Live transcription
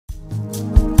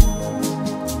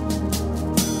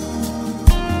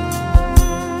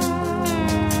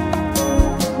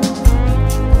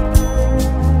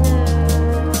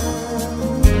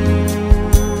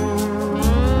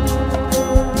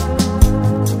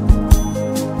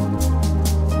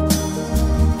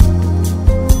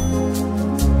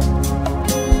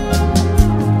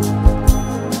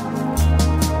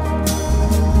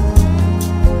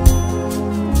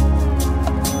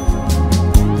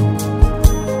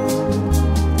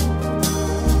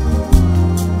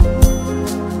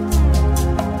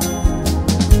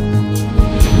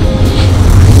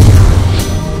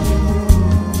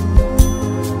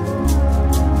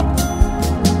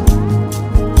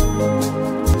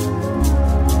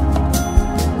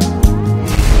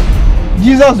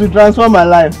Jesus will transform my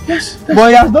life. Yes. But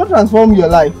he has not transformed your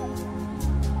life.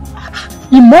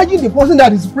 Imagine the person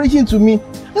that is preaching to me.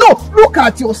 No, look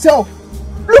at yourself.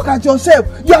 Look at yourself.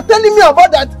 You are telling me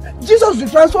about that Jesus will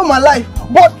transform my life.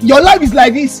 But your life is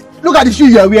like this. Look at the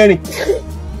shoes you are wearing.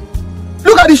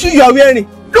 Look at the shoes you are wearing.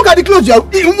 Look at the clothes you are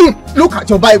wearing. Look at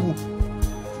your Bible.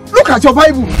 Look at your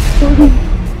Bible.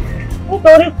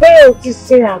 Nítorí pé o ti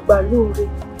ṣe àgbà lóore,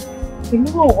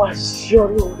 èmi náà wá sí ọ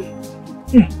lóore.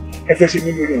 Ẹ fẹ́ ṣe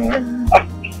mí lóore wọn.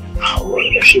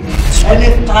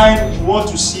 Anytime you want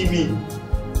to see me,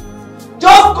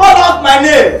 just call out my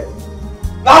name.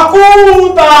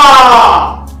 Nakuta!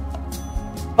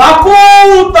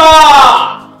 Nakuta!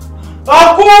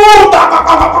 Nakuta!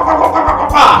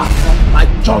 My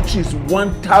church is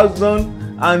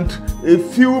 1,000 and a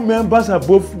few members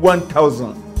above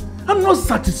 1,000. I'm not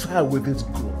satisfied with this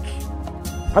growth.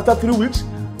 After 3 weeks,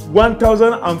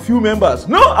 1,000 and few members.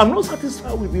 No, I'm not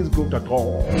satisfied with this growth at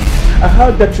all. I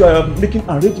heard that you are making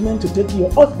arrangements to take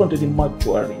your husband to the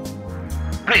mortuary.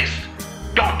 Please,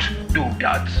 don't do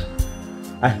that.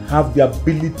 I have the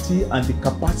ability and the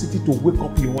capacity to wake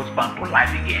up your Husband to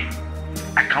life again.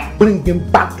 I can bring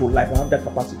him back to life. I have that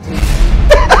capacity.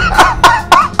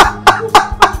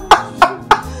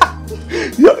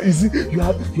 Yeah, you see, you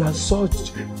are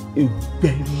such a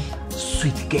very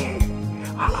sweet girl.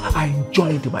 I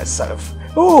enjoy it myself.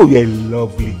 Oh, you're a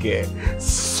lovely girl.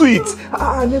 Sweet.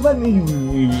 I never knew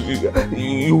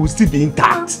you would still be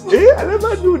intact. I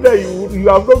never knew that you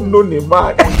have not known a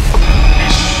man.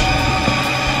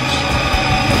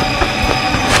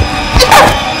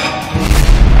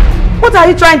 What are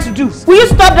you trying to do? Will you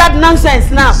stop that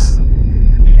nonsense now?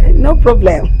 No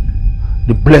problem.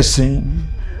 The blessing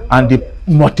and the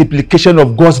multiplication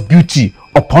of God's beauty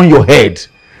upon your head.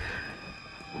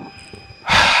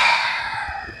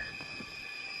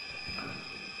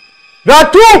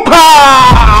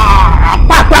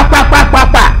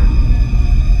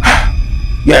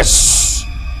 Yes,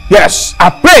 yes, I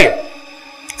pray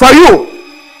for you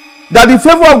that the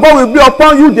favor of God will be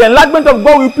upon you, the enlightenment of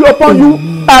God will be upon you.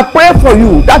 I pray for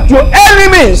you that your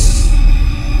enemies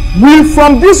will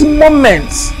from this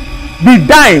moment be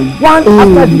dying one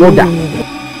after the other,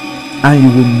 and you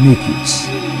will make it.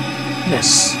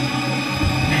 Yes.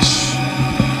 Yes.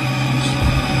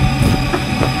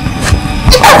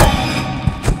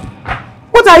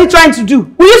 What are you trying to do?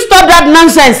 Will you stop that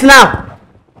nonsense now?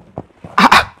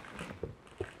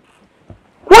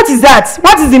 What is that?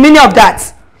 What is the meaning of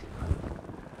that?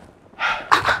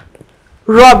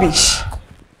 Rubbish.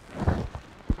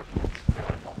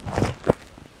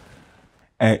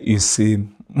 You see,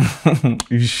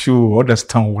 you should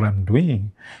understand what I'm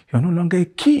doing. You're no longer a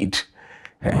kid.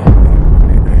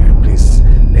 Please,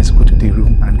 let's go to the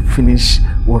room and finish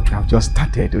what we have just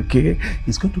started, okay?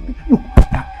 It's going to be, look,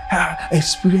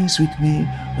 experience with me.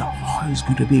 Oh, it's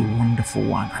going to be a wonderful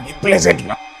one and a pleasant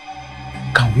one.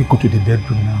 Can we go to the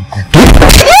bedroom now?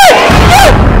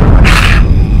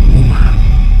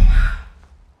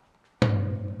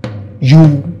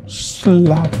 You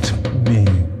slapped me.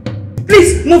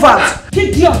 Please, move out.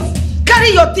 Idiot.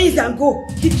 Carry your things and go.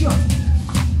 Idiot.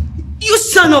 You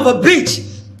son of a bitch.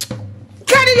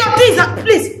 Carry your things and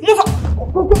please, move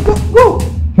out. Go, go, go, go.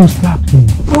 You slapped me.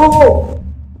 Go.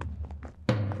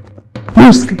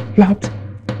 You slapped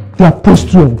the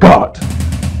apostle of God.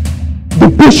 The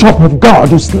bishop of God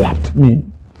who slapped me.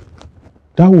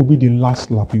 That will be the last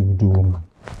slap you will do, woman.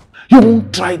 You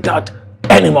won't try that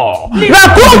anymore.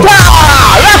 Rakuta!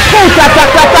 Rakuta!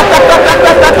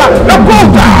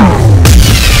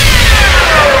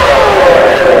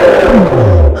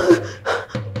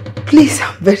 Please,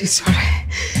 I'm very sorry.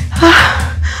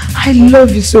 I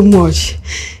love you so much.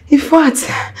 In fact,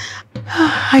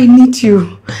 I need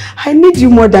you. I need you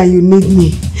more than you need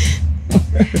me.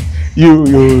 You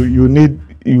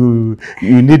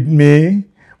need me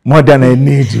more than I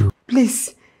need you.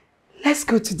 Please, let's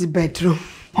go to the bedroom.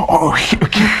 Oh,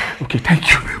 okay, thank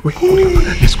you. Wait,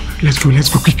 let's go,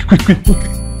 quick.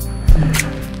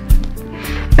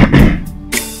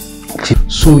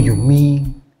 So you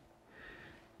mean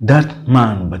that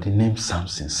man by the name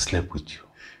Samson slept with you?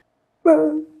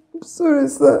 I'm sorry,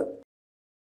 sir.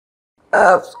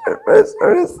 I'm very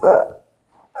sorry, sir.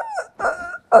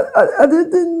 I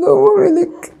didn't know what really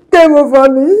came over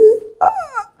me.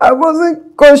 I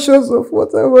wasn't conscious of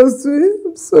what I was doing.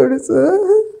 I'm sorry, sir.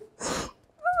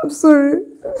 I'm sorry.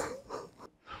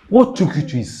 What took you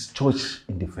to his church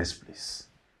in the first place?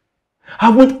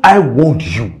 Haven't I warned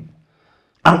you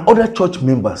and other church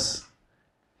members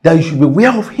that you should be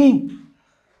aware of him?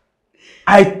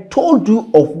 I told you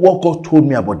of what God told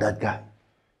me about that guy.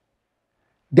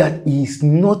 that he is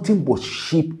nothing but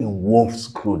sheep in wolf's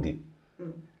clothing.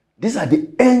 These are the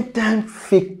end-time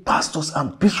fake pastors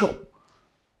and bishops.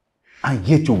 And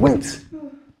yet you went.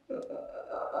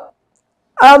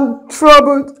 I'm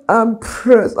troubled and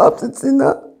pressed up to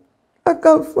Tina. I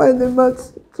can't find a man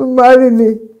to marry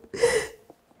me.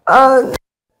 And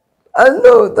I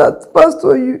know that,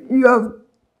 Pastor, you have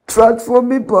tried for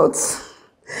me, but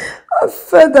I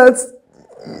felt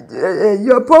that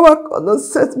your power cannot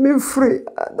set me free.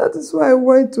 And that is why I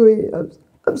went to him.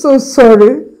 I'm so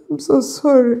sorry. I'm so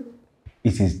sorry.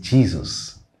 It is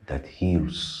Jesus that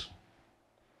heals.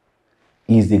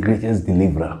 He is the greatest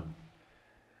deliverer.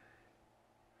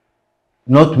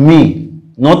 Not me,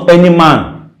 not any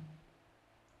man.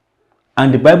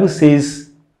 And the Bible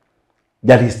says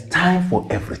there is time for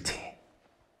everything.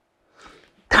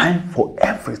 Time for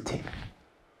everything.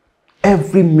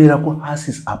 Every miracle has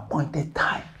its appointed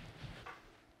time.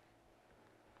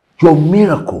 Your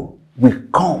miracle will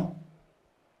come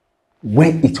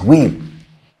when it will.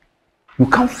 You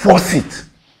can't force it.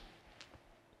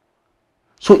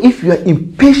 So if you are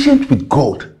impatient with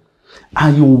God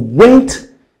and you went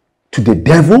to the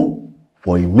devil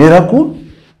for a miracle,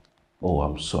 oh,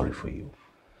 I'm sorry for you.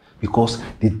 Because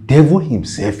the devil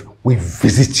himself will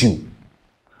visit you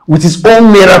with his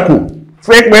own miracle,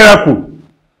 fake miracle,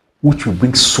 which will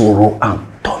bring sorrow and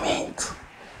torment.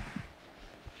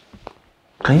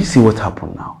 Can you see what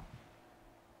happened now?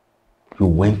 You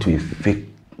went to a fake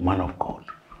man of God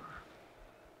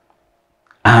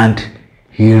and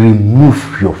he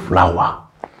removed your flower.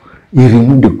 He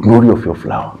removed the glory of your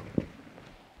flower.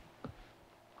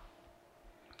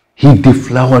 He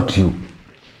deflowered you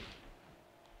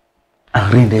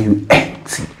and rendered you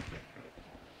empty.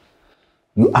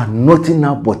 You are nothing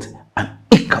now but an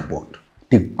Ichabod.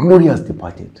 The glory has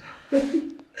departed.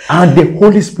 And the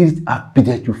Holy Spirit has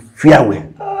bidded you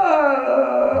farewell.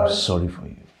 I'm sorry for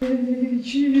you.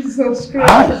 Jesus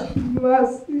Christ,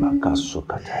 mercy. Pastor,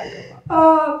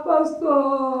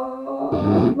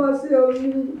 mercy on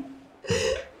me.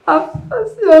 Have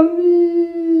mercy on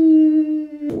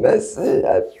me. Mercy,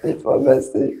 I plead for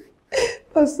mercy.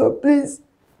 Pastor, please,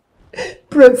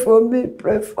 pray for me,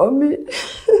 pray for me.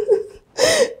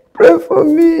 Pray for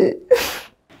me.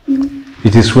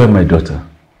 It is well, my daughter.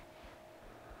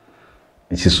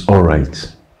 It is all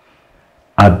right.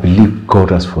 I believe God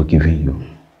has forgiven you.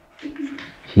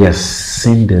 He has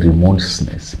seen the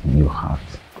remorselessness in your heart.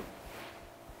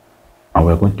 And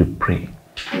we're going to pray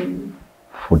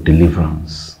for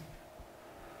deliverance.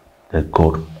 That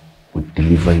God will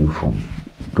deliver you from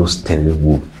those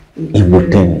terrible evil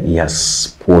things he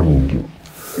has poured in you.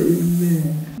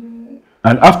 Amen.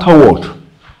 And afterward,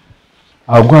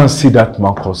 I'll go and see that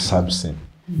man called Samson.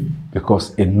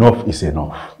 Because enough is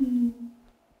enough.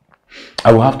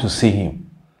 I will have to see him.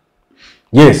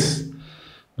 Yes,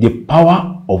 the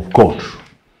power of God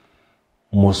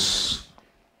must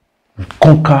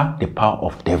conquer the power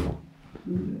of devil.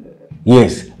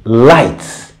 Yes,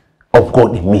 light of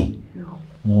God in me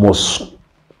must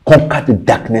conquer the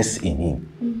darkness in him.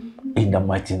 In the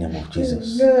mighty name of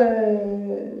Jesus.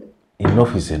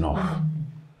 Enough is enough.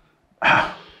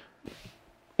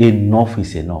 Enough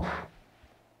is enough.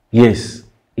 Yes,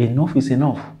 enough is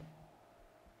enough.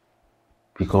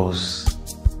 Because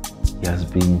he has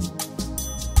been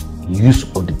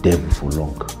used of the devil for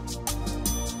long.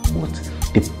 But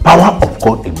the power of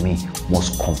God in me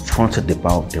must confront the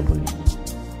power of the devil in me.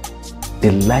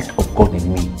 The light of God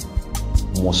in me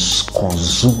must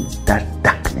consume that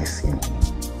darkness in me.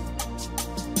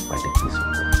 By the grace of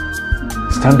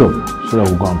God. Stand up so that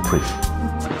we'll go and pray.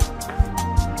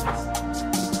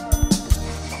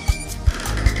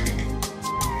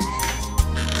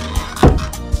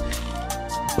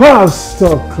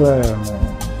 Pastor Clement.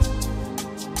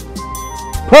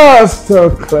 Pastor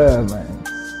Clement.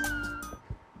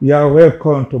 You are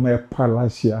welcome to my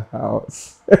palatial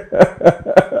house.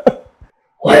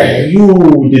 Well,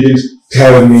 you didn't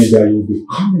tell me that you'll be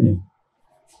coming.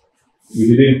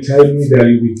 You didn't tell me that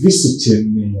you'll be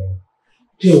visiting me.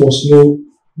 There was no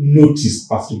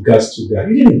notice as regards to that.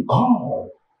 You didn't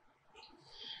call.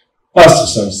 Pastor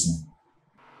Samson.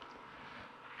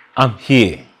 I'm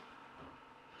here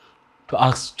to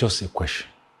ask just a question.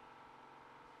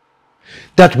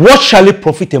 That what shall it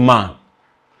profit a man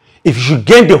if he should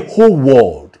gain the whole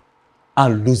world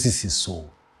and loses his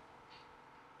soul?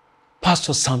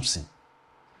 Pastor Samson,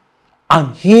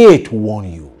 I'm here to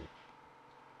warn you,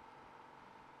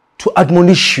 to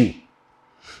admonish you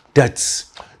that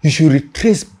you should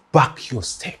retrace back your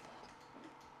step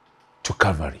to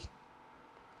Calvary.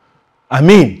 I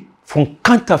mean, from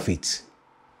counterfeit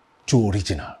to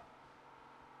original.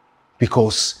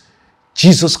 Because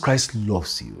Jesus Christ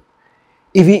loves you,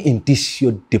 even in this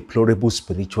your deplorable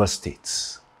spiritual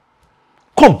states.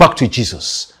 Come back to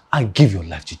Jesus and give your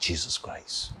life to Jesus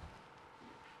Christ.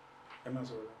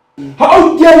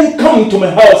 How dare you come into my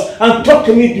house and talk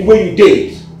to me the way you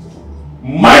did?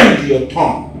 Mind your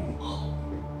tongue.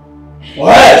 Or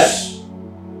else,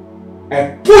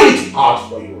 I pull it out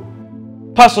for you.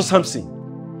 Pastor Samson,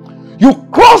 you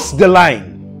crossed the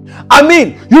line. I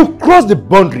mean, you crossed the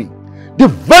boundary. The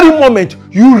very moment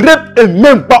you raped a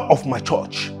member of my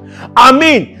church. I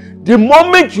mean, the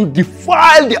moment you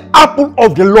defiled the apple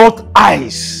of the Lord's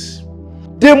eyes.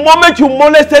 The moment you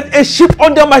molested a sheep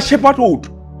under my shepherdhood,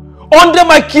 under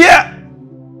my care.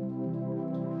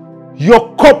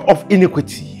 Your cup of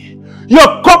iniquity,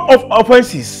 your cup of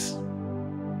offenses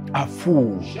are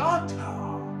full. Shut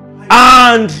up.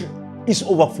 And is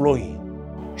overflowing.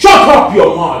 Shut up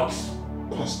your mouth,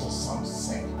 Pastor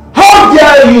Samson. How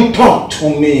dare you talk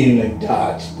to me like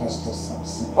that, Pastor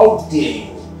Samson? How dare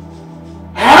you?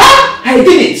 Ah, I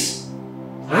did it.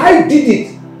 I did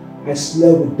it. I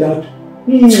slept with that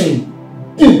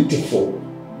beautiful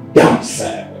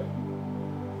dancer.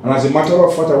 And as a matter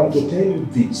of fact, I want to tell you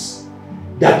this,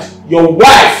 that your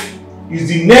wife is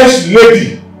the next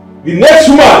lady, the next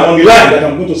woman on the line that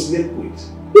I'm going to sleep with.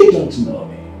 You don't know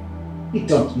me. You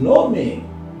don't know me.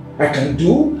 I can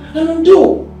do and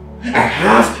undo. I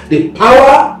have the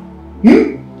power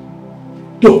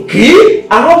to kill.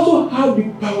 I also have the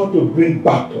power to bring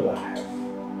back to life.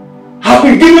 I've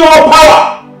been given all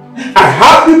power. I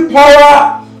have the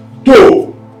power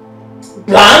to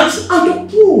plant and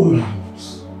to pull out.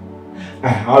 I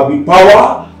have the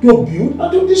power to build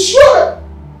and to destroy.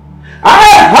 I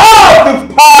have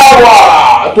the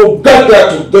power to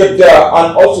gather together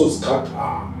and also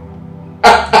scatter.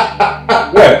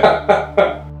 Well,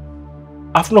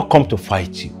 I've not come to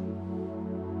fight you.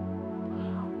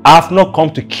 I've not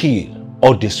come to kill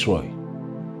or destroy.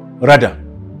 Rather,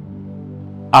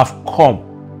 I've come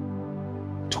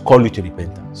to call you to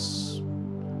repentance.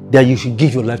 That you should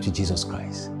give your life to Jesus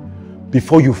Christ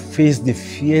before you face the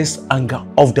fierce anger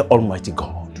of the Almighty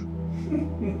God.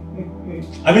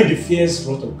 I mean the fierce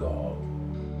wrath of God.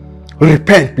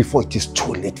 Repent before it is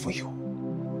too late for you.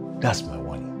 That's my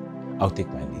warning. I'll take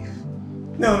my leave.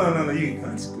 No, you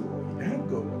can't go. You can't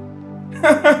go.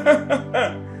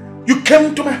 You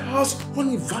came to my house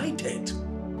uninvited.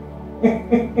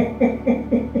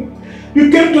 You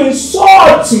came to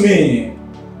insult me.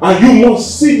 And you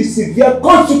must see the severe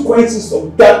consequences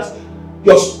of that,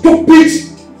 your stupid,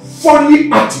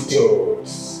 funny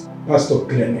attitudes. Pastor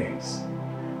Clement,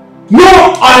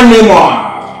 no animal,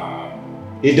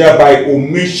 either by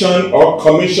omission or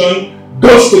commission,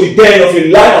 goes to the den of a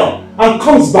lion and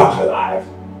comes back alive.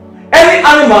 Any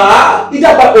animal,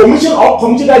 either by omission or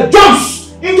commission, that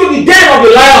jumps into the den of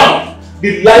the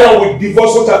lion will devour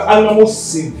such an animal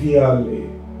severely.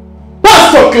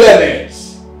 Pastor Clement,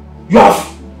 you have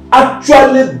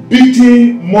actually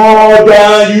beaten more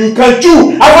than you can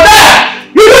chew. And for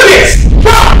that, you do this!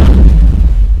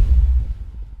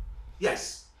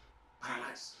 Yes,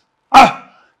 paralyzed.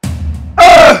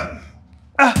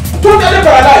 Totally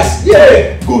paralyzed.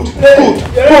 Yeah, good.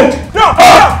 No.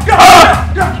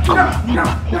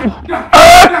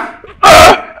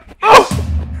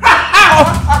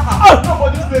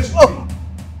 Nobody plays with me.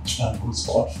 And go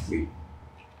scot-free.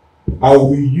 I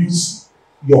will use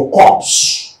your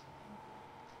corpse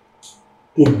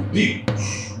to build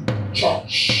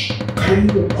church. Carry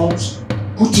the corpse,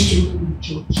 put it into the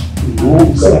church.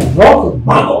 Robes and lot of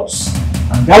maggots.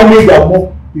 And that way that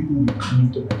more people will come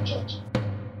into the church.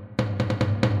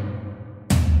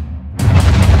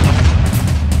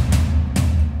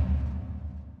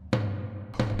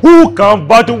 Who can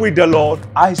battle with the Lord?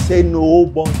 I say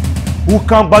nobody. Who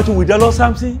can battle with the Lord,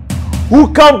 Samson?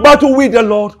 Who can battle with the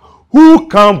Lord? Who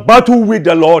can battle with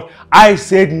the Lord? I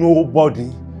said nobody.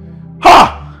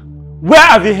 Ha! Where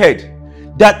have you heard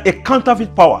that a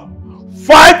counterfeit power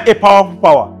fights a powerful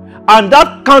power and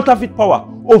that counterfeit power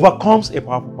overcomes a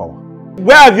powerful power?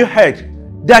 Where have you heard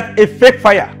that a fake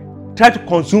fire tries to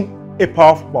consume a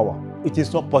powerful power? It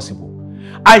is not possible.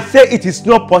 I say it is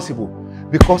not possible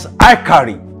because I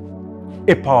carry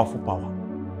a powerful power.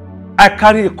 I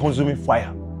carry a consuming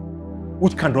fire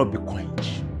which cannot be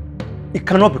quenched. It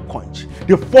cannot be quenched.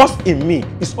 The force in me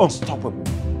is unstoppable.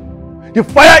 The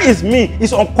fire in me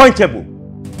is unquenchable.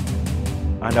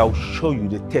 And I will show you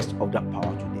the test of that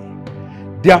power today.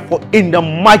 Therefore, in the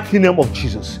mighty name of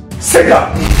Jesus, sit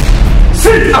down.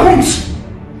 Sit, I won't.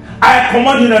 I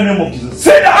command you in the name of Jesus.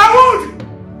 Sit down, I won't.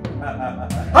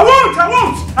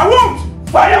 I won't.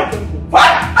 Fire.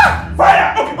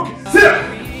 Okay. Sit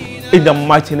down. In the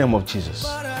mighty name of Jesus.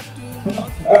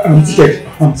 I'm seated.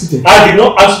 I'm seated. I did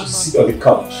not ask you to sit on the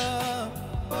couch.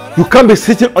 You can't be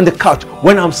sitting on the couch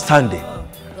when I'm standing.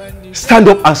 Stand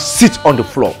up and sit on the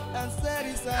floor.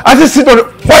 I said sit on the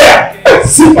fire.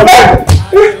 Sit on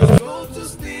the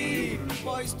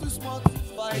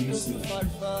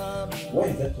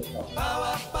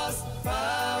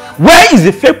Where is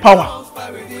the fake power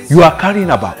you are carrying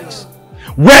about?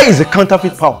 Where is the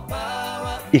counterfeit power?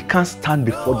 It can't stand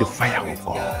before the fire of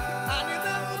God.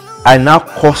 I now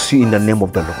curse you in the name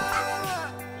of the Lord,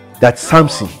 that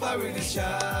Samson,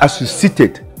 as you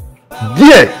seated,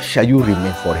 there shall you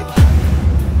remain forever.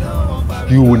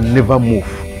 You will never move.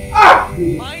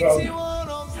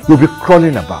 You'll be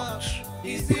crawling about.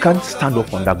 You can't stand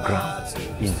up on that ground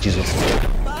in Jesus' name.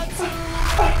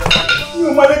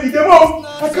 No, my lady, come on.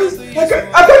 I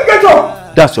can't get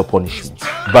up. That's your punishment.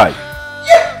 Bye.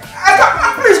 Yeah,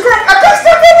 please come. I can't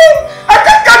stand up. I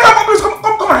can't get up. Please come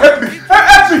and help me.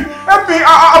 Help me.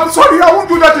 I'm sorry. I won't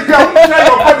do that again. I won't try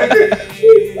your power again.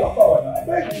 Please, your power. I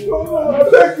beg you. I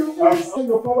beg you. Please, try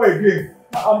your power again.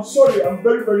 I'm sorry. I'm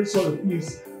very, very sorry.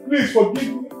 Please forgive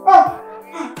me.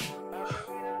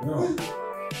 No.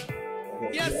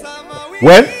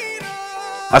 Well,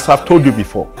 as I've told you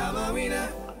before,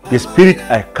 the spirit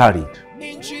I carried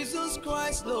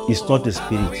is not the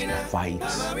spirit that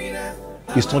fights.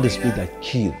 It's not the spirit that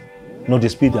kills, not the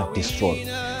spirit that destroys.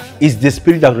 It's the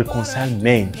spirit that reconciles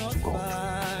men to God.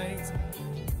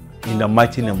 In the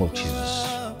mighty name of Jesus,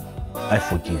 I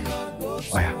forgive you.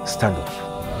 Stand up.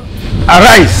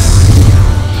 Arise!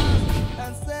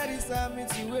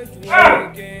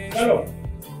 Hello.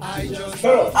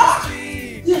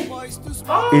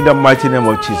 In the mighty name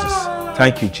of Jesus.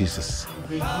 Thank you, Jesus.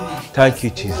 Thank you,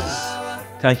 Jesus.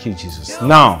 Thank you, Jesus.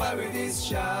 Now,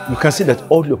 you can see that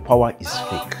all your power is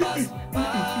fake.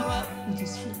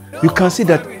 You can see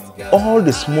that all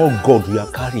the small gods we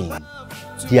are carrying,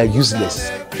 they are useless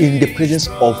in the presence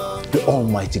of the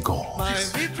Almighty God.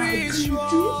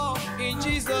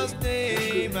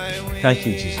 Thank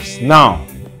you, Jesus. Now,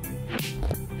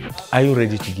 are you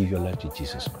ready to give your life to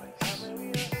Jesus Christ?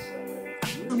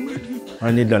 I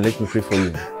kneel down, let me pray for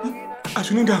you. I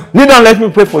should kneel down. Kneel down, let me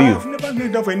pray for you. I've never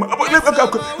kneeled down for him. I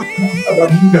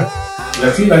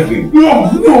feel like it. No.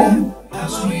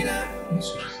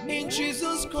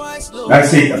 I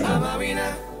say it.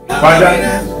 Father.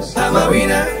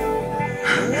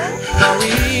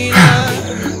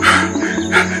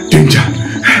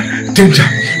 Danger.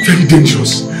 Very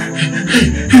dangerous.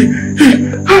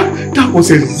 That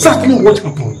was exactly what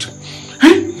happened.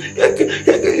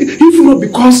 If not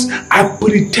because I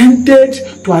pretended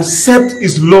to accept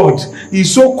his Lord,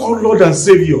 his so-called Lord and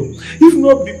Savior. If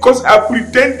not because I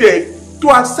pretended to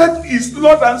accept his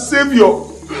Lord and Savior,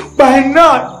 by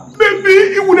now,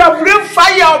 maybe he would have rained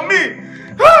fire on me.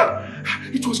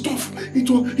 It was tough.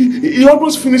 He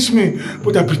almost finished me,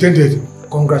 but I pretended.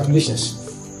 Congratulations.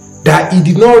 That he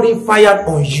did not rain fire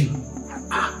on you.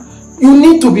 You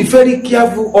need to be very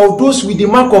careful of those with the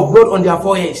mark of blood on their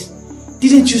foreheads.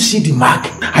 Didn't you see the mark?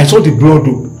 I saw the blood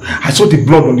though. I saw the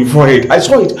blood on the forehead. I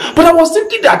saw it. But I was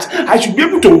thinking that I should be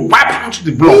able to wipe out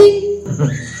the blood.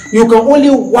 You can only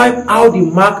wipe out the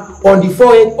mark on the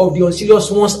forehead of the unserious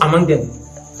ones among them.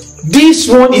 This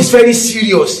one is very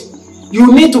serious.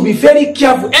 You need to be very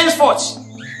careful henceforth.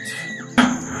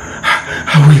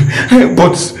 I will.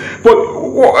 But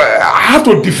I have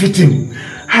to defeat him.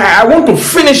 I want to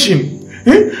finish him.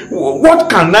 What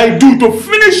can I do to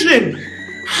finish him?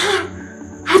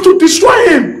 I have to destroy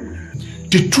him.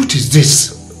 The truth is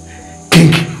this.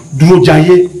 King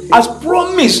Durojaye has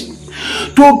promised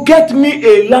to get me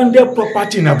a landed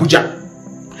property in Abuja.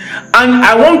 And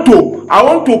I want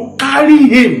to carry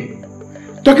him.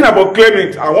 Talking about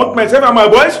Clement, I want myself and my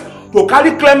boys to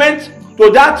carry Clement to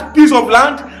that piece of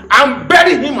land and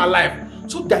bury him alive.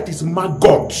 So that is my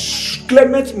God.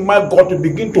 Clement, my God, to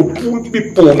begin to pull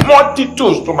people,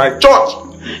 multitudes to my church.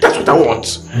 That's what I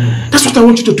want. That's what I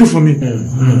want you to do for me.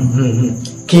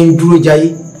 King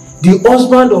Durojaye, the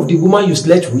husband of the woman you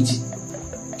slept with?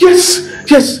 Yes.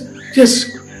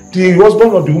 The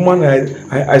husband of the woman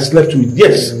I slept with.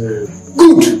 Yes.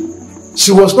 Good.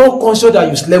 She was not conscious that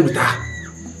you slept with her.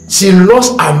 She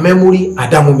lost her memory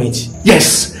at that moment.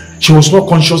 Yes. She was not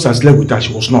conscious I slept with her.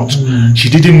 She was not. She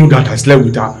didn't know that I slept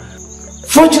with her.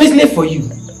 Fortunately for you,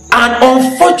 and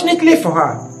unfortunately for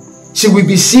her, she will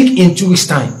be sick in 2 weeks'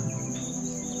 time.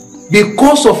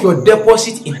 Because of your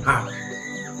deposit in her,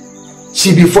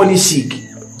 she'll be falling sick.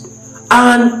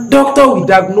 And doctor will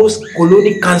diagnose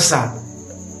colonic cancer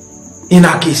in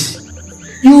her case.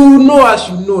 You know, as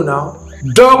you know now,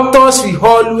 doctors will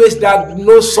always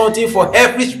diagnose something for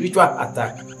every spiritual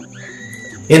attack.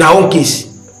 In her own case,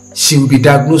 she will be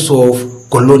diagnosed of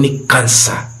colonic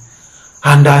cancer,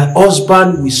 and her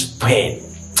husband will spend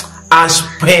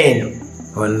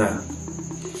on her.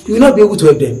 You will not be able to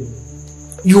help them.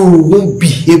 You won't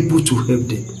be able to help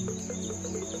them.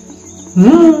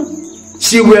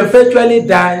 She will eventually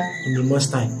die in a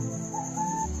month's time.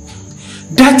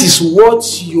 That is what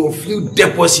your fluid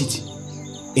deposit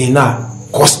in her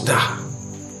cost her.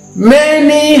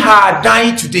 Many are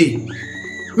dying today.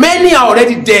 Many are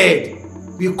already dead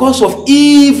because of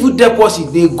evil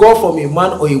deposit they got from a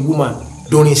man or a woman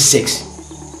during sex.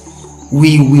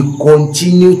 We will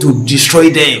continue to destroy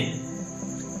them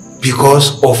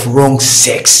because of wrong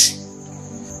sex.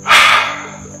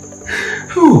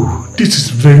 Oh, this is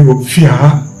very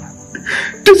unfair.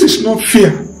 This is not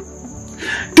fair.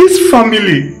 This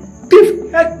family,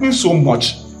 they've hurt me so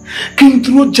much. King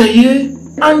Jaye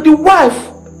and the wife,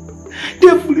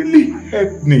 they've really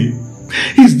hurt me.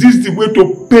 Is this the way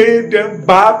to pay them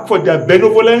back for their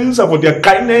benevolence and for their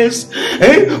kindness?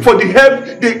 For the help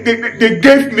they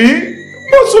gave me?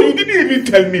 No, so you didn't even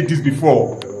tell me this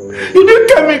before. You didn't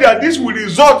tell me that this will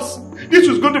result. This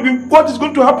was going to be what is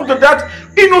going to happen to that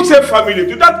innocent family,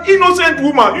 to that innocent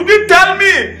woman. You didn't tell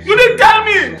me. You didn't tell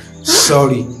me.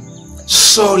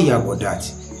 Sorry about that.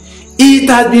 It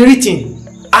has been written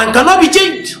and cannot be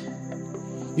changed.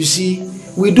 You see,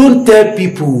 we don't tell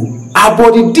people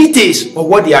about the details of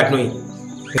what they are doing.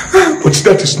 But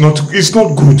that is not, it's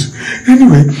not good.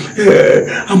 Anyway,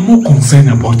 I'm more concerned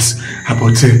about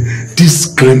this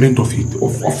Clement of a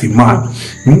man.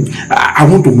 I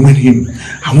want to win him.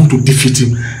 I want to defeat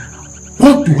him.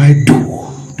 What do I do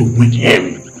to win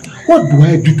him? What do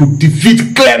I do to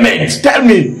defeat Clement? Tell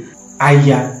me.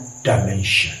 Higher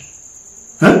dimension.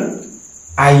 Huh?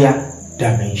 Higher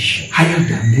dimension. Higher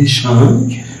dimension?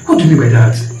 What do you mean by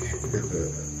that?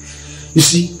 You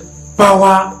see,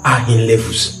 power are in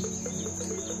levels.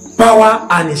 Power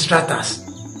are in stratas.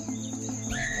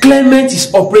 Clement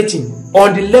is operating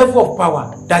on the level of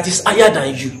power that is higher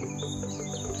than you.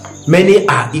 Many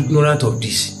are ignorant of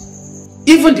this.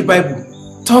 Even the Bible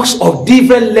talks of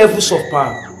different levels of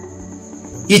power.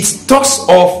 It talks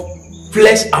of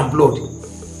flesh and blood,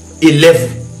 a level.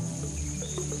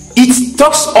 It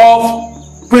talks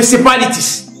of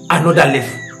principalities, another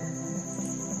level.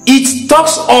 It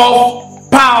talks of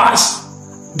powers,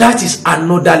 that is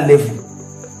another level.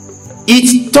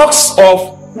 It talks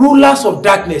of rulers of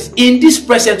darkness in this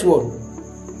present world,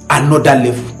 another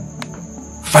level.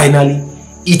 Finally,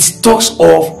 it talks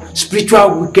of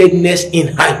spiritual wickedness in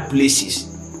high places.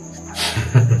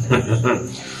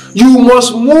 You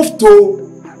must move to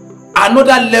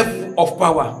another level of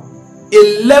power,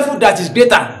 a level that is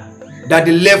greater than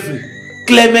the level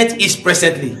Clement is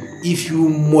presently, if you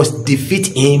must defeat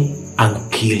him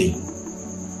and kill him.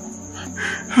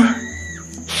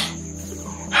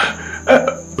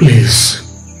 Please,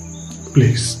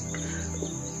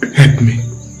 help me.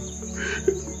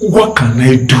 What can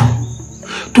I do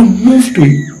to move to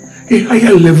a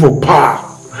higher level of power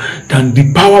than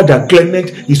the power that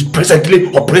Clement is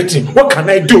presently operating? What can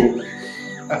I do?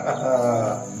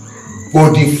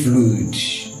 Body fluid.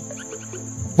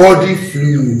 Body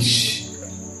fluid.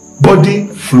 Body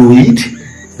fluid?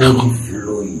 Body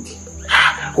fluid.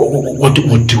 What do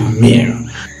you mean?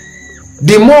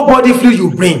 The more body fluid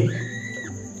you bring,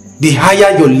 the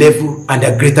higher your level and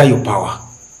the greater your power.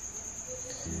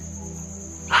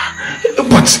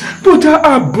 But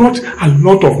I brought a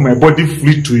lot of my body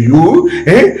fluid to you.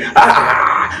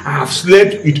 I have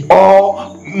slept with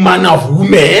all manner of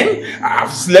women.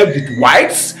 I've slept with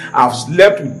whites. I've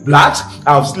slept with blacks.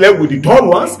 I've slept with the tall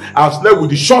ones. I've slept with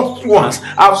the short ones.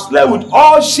 I've slept with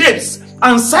all shapes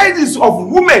and sizes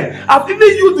of women. I've even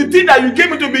used the thing that you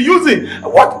gave me to be using.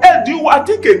 What else do you want? I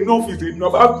think enough is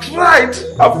enough. I've tried.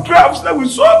 I've slept with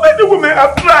so many women.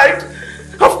 I've tried.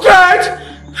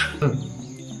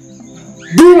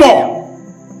 Do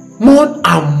more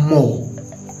and more.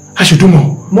 I should do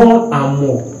more and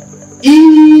more.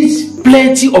 Eat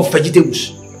plenty of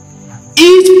vegetables.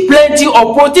 Eat plenty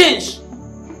of proteins.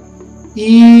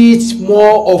 Eat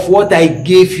more of what I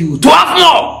gave you to have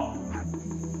more.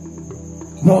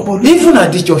 Even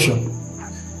at this junction,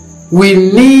 we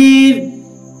need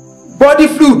body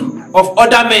fluid of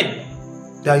other men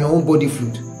than your own body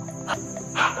fluid.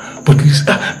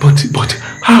 But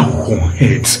how on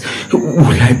earth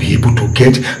will I be able to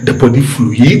get the body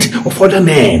fluid of other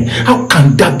men? How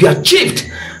can that be achieved?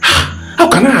 How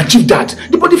can I achieve that?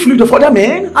 The body fluid of other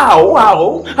men? How?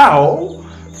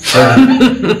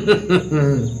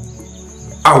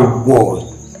 Our word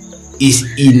is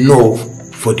enough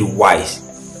for the wise.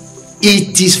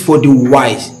 It is for the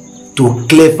wise to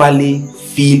cleverly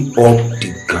fill up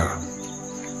the gap.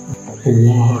 A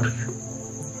word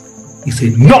is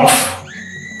enough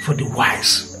for the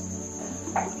wise.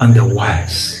 And the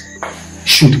wise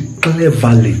should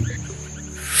cleverly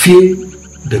fill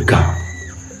the gap.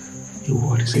 The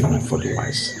word is enough for the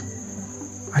wise.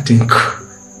 I think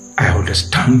I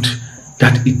understand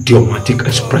that idiomatic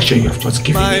expression you have just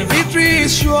given me. My victory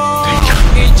is sure.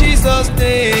 In Jesus'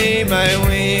 name I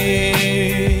win.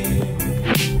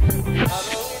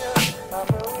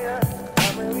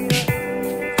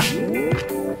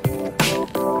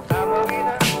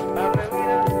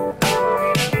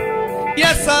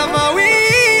 Yes, I'm a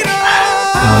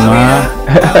winner.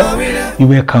 Mama, you're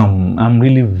welcome. I'm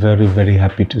really very, very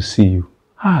happy to see you.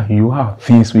 You have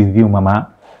things with you,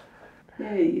 Mama.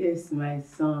 Yes, my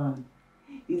son.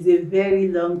 It's a very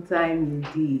long time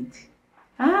indeed.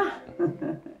 I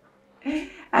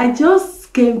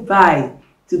just came by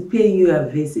to pay you a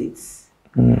visit.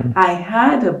 I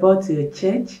heard about your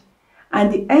church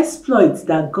and the exploits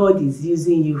that God is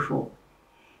using you for.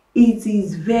 It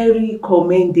is very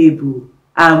commendable.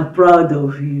 I'm proud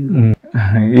of you.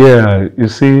 Yeah, you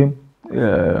see,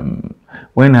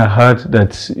 when I heard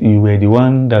that you were the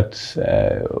one that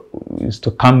is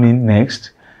to come in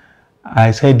next,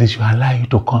 I said they should allow you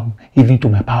to come even to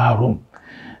my power room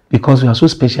because you are so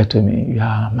special to me. You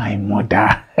are my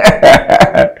mother.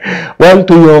 Well,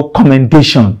 to your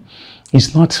commendation,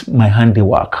 it's not my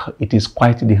handiwork. It is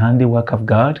quite the handiwork of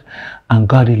God, and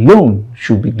God alone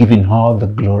should be given all the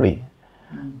glory.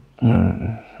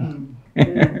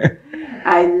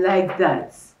 I like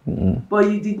that.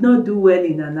 But you did not do well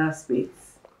in an aspect.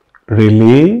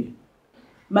 Really?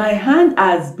 My hand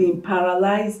has been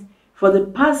paralyzed for the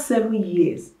past 7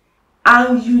 years,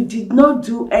 and you did not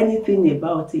do anything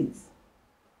about it.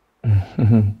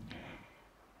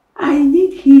 I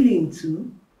need healing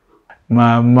too.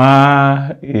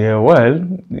 Mama, yeah, well,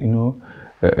 you know,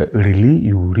 really,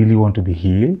 you really want to be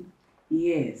healed?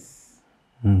 Yes.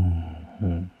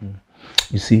 You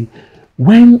see,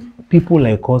 when people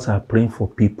like us are praying for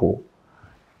people,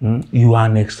 you are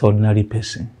an extraordinary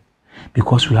person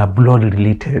because we are blood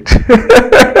related.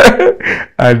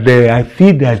 And I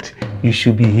feel that you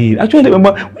should be healed. Actually,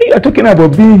 Mama, when you are talking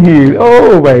about being healed,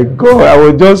 oh my God, I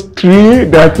was just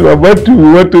thrilled that you are about to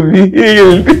want to be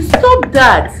healed. Stop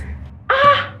that.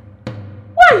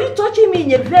 Why are you touching me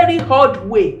in a very hard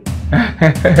way?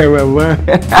 Mama.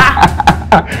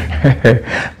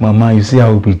 Mama, you see, I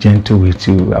will be gentle with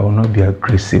you. I will not be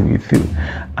aggressive with you.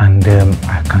 And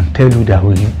I can tell you that I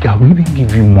will even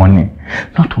give you money.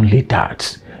 Not only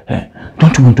that.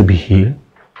 Don't you want to be healed?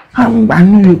 I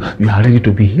know you are ready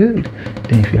to be healed.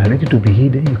 Then if you are ready to be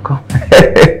healed, then you come.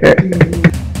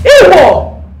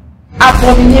 Ewo!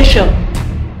 Abomination!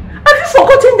 Have you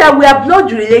forgotten that we are blood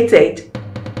related?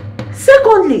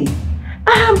 Secondly,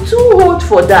 I am too old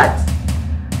for that.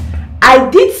 I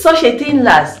did such a thing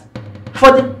last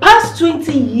for the past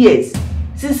 20 years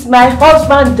since my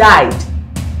husband died.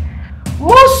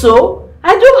 More so,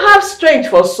 I don't have strength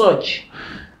for such.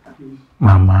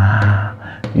 Mama,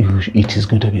 it is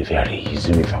going to be very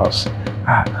easy with us.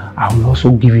 I will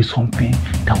also give you something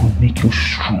that will make you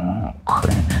strong.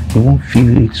 You won't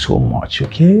feel it so much,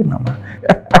 okay, Mama?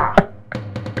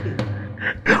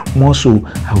 More so,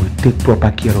 I will take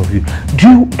proper care of you.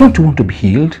 Don't you want to be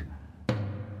healed?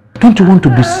 Don't you want to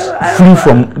be free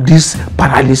from this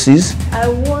paralysis? I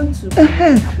want to be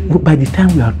free. But by the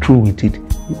time we are through with it,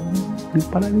 the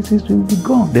paralysis will be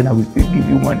gone. Then I will still give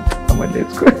you money. Come on,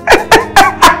 let's go.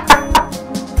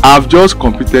 I've just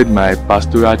completed my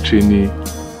pastoral training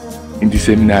in the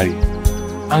seminary,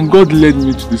 and God led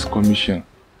me to this commission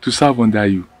to serve under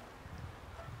you.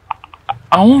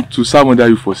 I want to serve under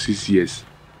you for 6 years.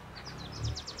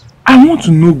 I want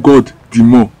to know God the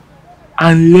more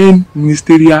and learn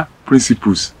ministerial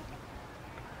principles.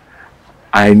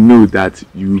 I know that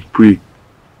you will pray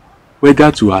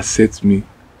whether to accept me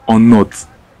or not.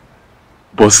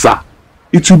 But sir,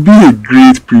 it will be a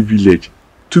great privilege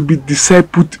to be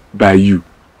discipled by you.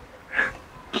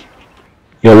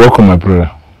 You're welcome, my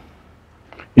brother.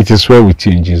 It is well with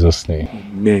you in Jesus' name.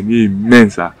 Amen, amen,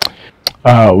 sir.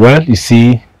 Well, you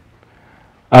see,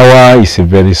 our is a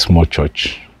very small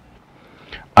church.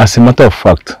 As a matter of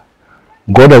fact,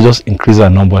 God has just increased our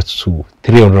number to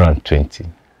 320.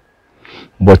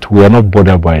 But we are not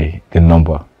bothered by the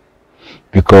number,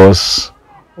 because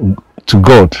to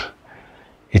God,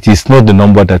 it is not the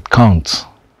number that counts,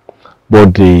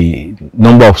 but the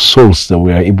number of souls that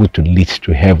we are able to lead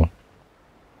to heaven.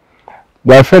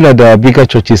 But I feel that there are bigger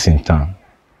churches in town,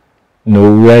 you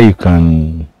know, where you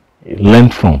can learn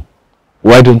from.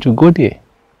 Why don't you go there?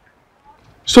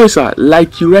 So, sir,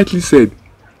 like you rightly said,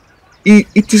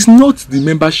 it is not the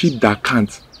membership that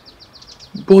counts,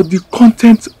 But the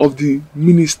content of the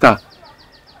minister,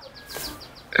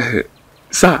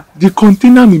 sir, the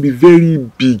container may be very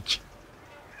big,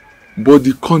 but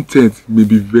the content may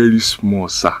be very small,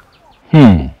 sir.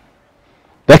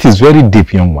 That is very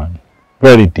deep, young man.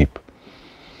 Very deep.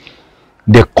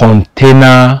 The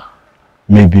container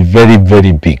may be very,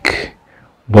 very big,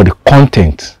 but the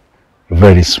content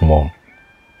very small.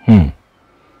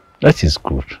 That is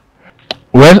good.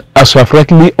 Well, as you have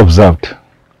rightly observed,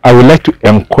 I would like to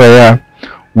inquire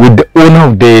with the owner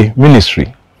of the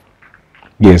ministry.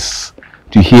 Yes,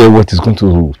 to hear what is going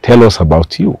to tell us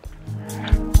about you.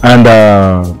 And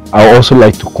I would also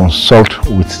like to consult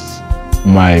with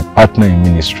my partner in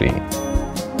ministry,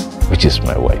 which is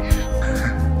my wife.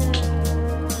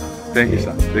 Thank you,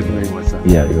 sir. Thank you very much, sir.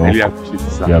 Yeah, you're really welcome. appreciate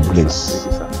it, sir. You are Yes, blessed.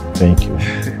 sir. Thank you.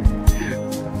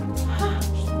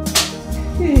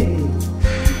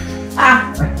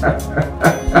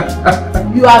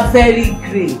 You are very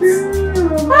great.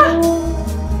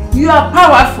 You are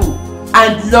powerful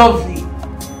and lovely.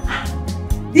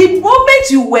 The moment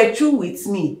you were through with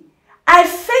me, I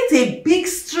felt a big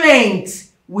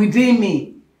strength within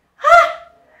me.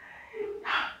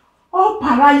 All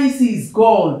paralysis is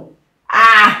gone.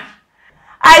 I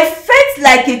felt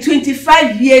like a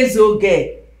 25 years old girl.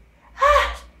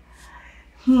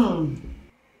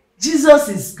 Jesus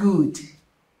is good.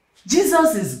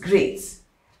 Jesus is great.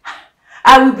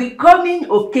 I will be coming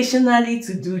occasionally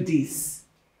to do this.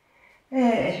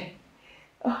 I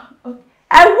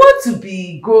want to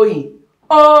be going.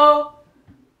 Or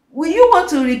will you want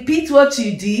to repeat what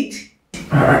you did?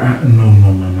 No,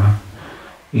 Mama.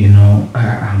 You know,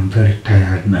 I'm very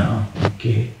tired now.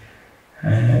 Okay.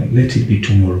 Let it be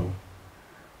tomorrow.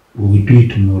 We will do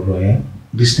it tomorrow, yeah?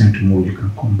 This time tomorrow you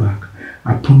can come back.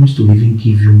 I promise to even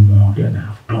give you more than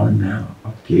I've done now,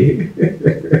 okay?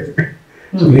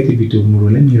 So let it be tomorrow.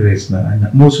 Let me rest now.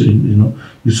 And most of them, you know,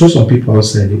 you saw some people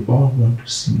outside, they all want to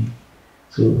see me.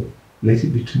 So let it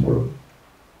be tomorrow.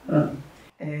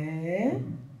 It's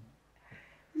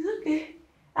okay.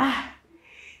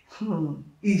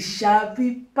 It shall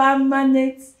be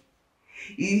permanent.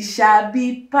 It shall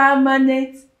be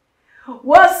permanent.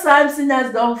 What Samson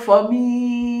has done for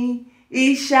me,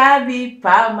 it shall be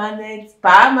permanent,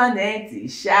 permanent. It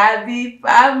shall be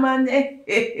permanent.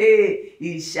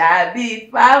 It shall be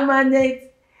permanent.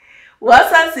 What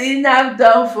Samson has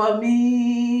done for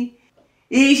me,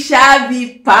 it shall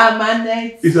be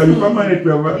permanent. It shall be permanent,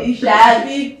 Mama. It shall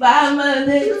be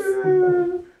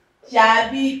permanent.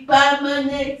 Shall be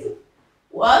permanent.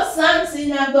 What Samson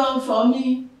has done for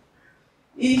me,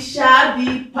 it shall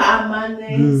be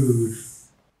permanent. Good.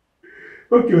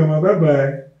 Okay, Mama,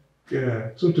 bye-bye. Yeah,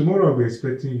 so tomorrow I'll be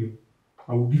expecting you.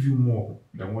 I will give you more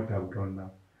than what I've done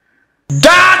now.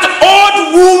 That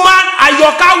old woman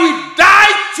Ayoka will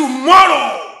die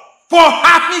tomorrow for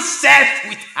having sex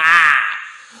with her.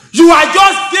 You are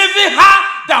just giving her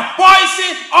the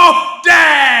poison of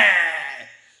death.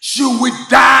 She will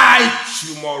die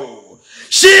tomorrow.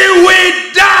 She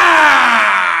will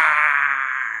die.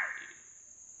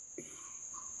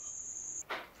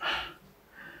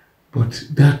 But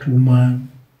that woman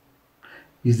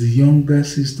is the younger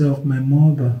sister of my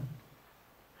mother.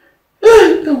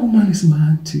 That woman is my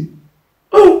auntie.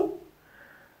 Well,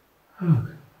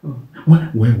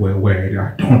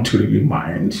 I don't really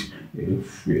mind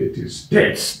if it is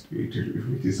death. If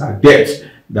it is her death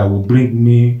that will bring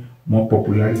me more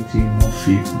popularity, more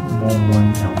faith, more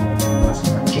money, and more members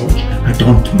in my church, I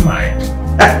don't mind.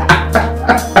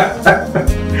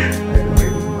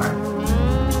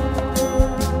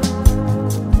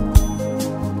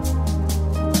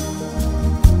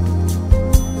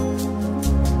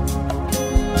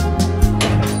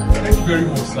 Very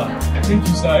much, sir. Thank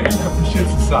you, sir. I really appreciate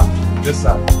it, sir. Yes,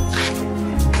 sir.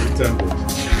 Thank God.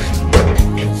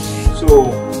 So,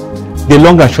 the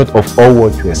long and short of all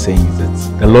what you are saying is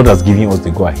that the Lord has given us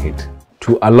the go-ahead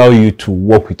to allow you to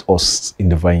work with us in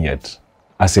the vineyard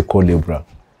as a co-laborer.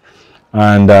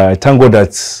 And I thank God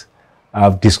that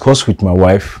I've discussed with my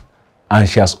wife and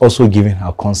she has also given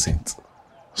her consent.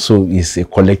 So it's a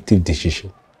collective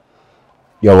decision.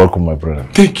 You're welcome, my brother.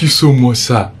 Thank you so much,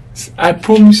 sir. I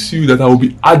promise you that I will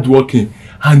be hardworking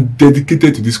and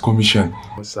dedicated to this commission.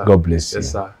 Yes, sir. God bless you.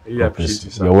 Yes, sir. I really appreciate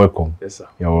you, sir. You're welcome. Yes, sir.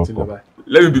 You're welcome. Bye.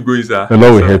 Let me be going, sir. The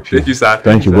Lord will Yes, help you. Thank you, sir.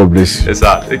 Thank you. Sir. God bless you. Yes,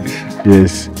 sir. Thank you.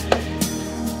 Yes.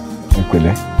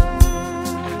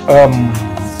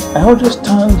 I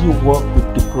understand you work with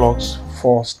the Plots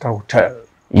First Hotel.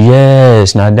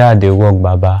 Yes, now that they work,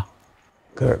 Baba.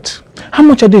 Good. How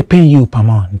much are they paying you per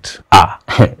month?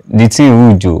 The thing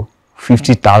we do,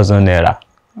 50,000 naira.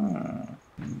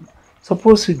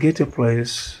 Suppose you get a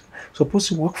place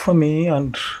Suppose you work for me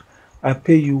and I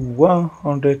pay you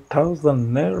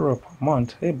 100,000 naira per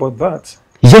month. Hey, about that.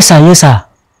 Yes, sir.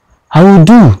 I will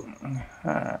do.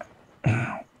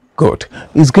 Good.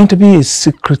 It's going to be a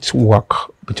secret work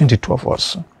between the two of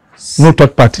us. No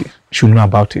third party should know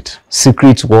about it.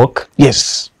 Secret work?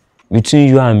 Yes. Between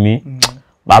you and me?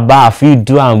 Baba, I feel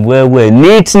do am well.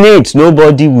 Neat.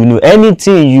 Nobody will know.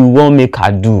 Anything you want make I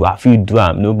do, I feel do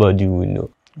am. Nobody will know.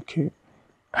 Okay.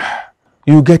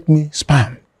 You get me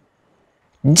spam.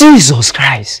 Jesus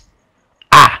Christ.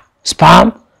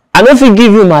 Spam? I don't fit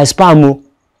give you my spam. Oh.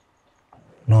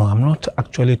 No, I'm not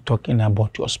actually talking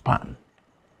about your spam.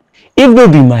 If no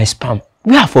be my spam,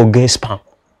 where I forget spam?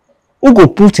 Who go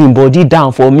put him body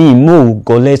down for me? Mo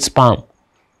go let spam.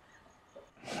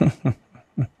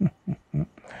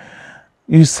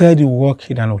 You said you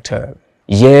work in an hotel.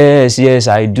 Yes,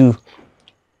 I do.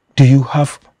 Do you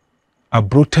have a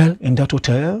brothel in that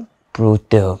hotel?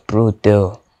 Brothel.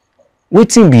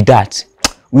 Wetin be that?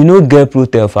 We no get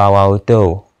brothel for our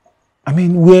hotel. I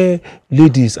mean, where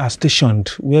ladies are stationed,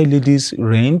 where ladies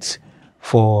rent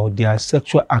for their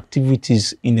sexual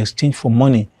activities in exchange for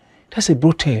money. That's a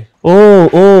brothel.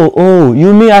 Oh,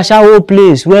 you mean a shower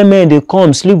place where men they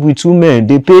come sleep with women,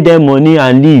 they pay them money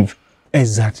and leave?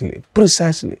 Exactly,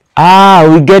 precisely.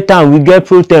 We get them, we get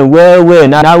brothel well.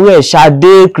 Now where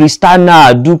Sade,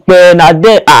 Christiana, Dupe,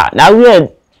 now where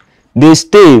they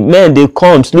stay, men they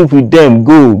come sleep with them,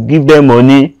 go give them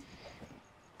money.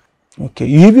 Okay,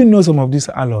 you even know some of these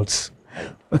adults.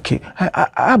 Okay, how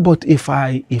about if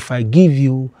I give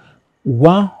you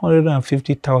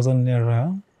 150,000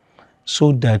 naira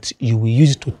so that you will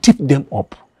use it to tip them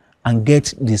up and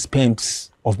get the sperms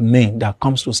of men that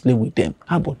comes to sleep with them?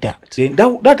 How about that? Then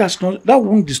that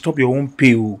won't disturb your own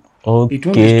pay. Okay. It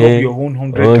won't disturb your own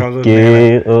 100,000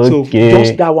 naira. So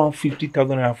just that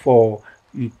 150,000 naira for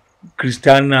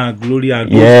Christiana, Gloria.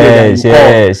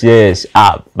 Yes.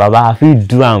 Baba, I fit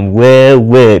do am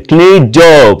well. Clean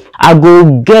job. I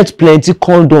go get plenty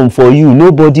condom for you.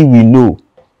 Nobody will know.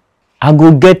 I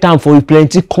go get am for you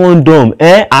plenty condom,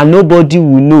 and nobody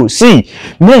will know. See,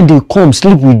 men they come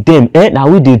sleep with them, now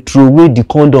we they throw away the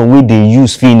condom wey they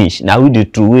use finish. Now we they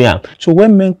throw away am. So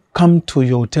when men come to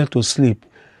your hotel to sleep,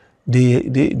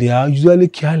 they are usually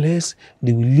careless.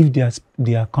 They will leave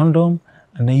their condom,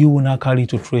 and then you will not carry it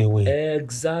to throw away.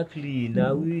 Exactly.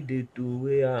 Now we they throw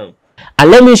away am.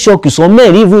 And let me shock you, some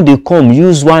men even they come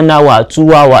use 1 hour,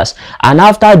 2 hours, and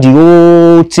after the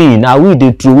whole thing, now we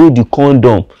they throw away the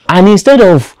condom. And instead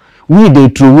of we they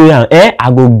throw away am,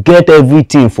 I go get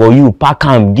everything for you, pack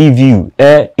am, give you,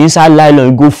 inside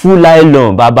nylon, you go full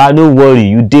nylon. Baba, don't worry,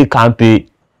 you dey kampe.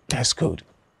 That's good.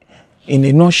 In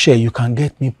a nutshell, you can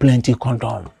get me plenty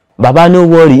condom. Baba, no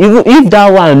worry. Even if that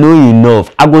one no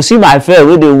enough, I go see my friend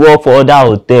wey dey work for other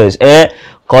hotels,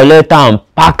 collect am,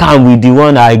 pack am with the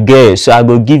one I get, so I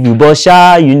go give you. But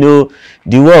you know,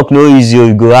 the work no easy.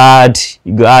 You go add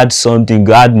something, you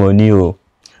go add money.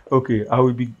 Okay, I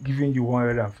will be giving you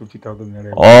 150,000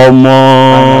 naira. And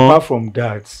apart from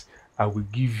that, I will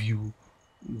give you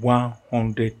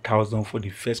 100,000 for the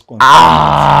first contract.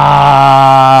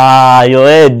 Your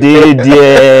head dey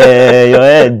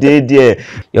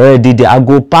there. I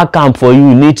go pack am for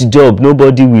you. Neat job,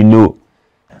 nobody will know.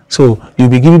 So you'll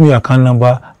be giving me your account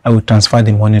number. I will transfer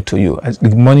the money to you.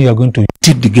 The money you are going to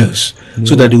tip the girls,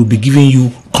 so that they will be giving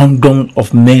you condom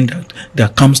of men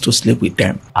that comes to sleep with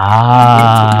them. The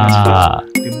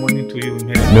money to you.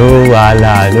 No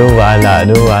wahala. I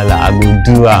go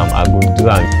do am.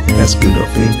 That's good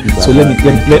of you. So let me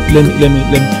give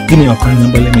me your account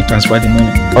number. Let me transfer the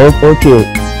money. Okay.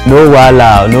 No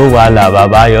wahala,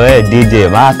 Baba. Your head dey there.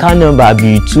 My account number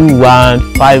be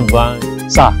 2151.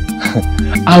 Sir,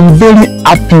 I'm very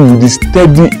happy with the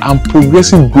steady and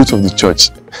progressive growth of the church.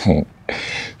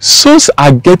 Souls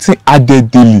are getting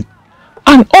added daily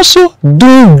and also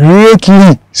doing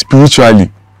greatly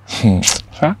spiritually.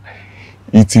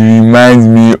 It reminds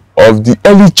me of the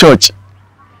early church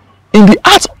in the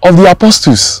Acts of the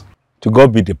Apostles. To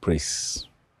God be the praise.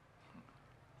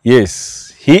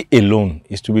 Yes, He alone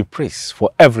is to be praised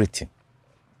for everything.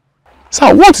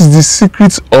 Sir, what is the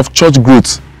secret of church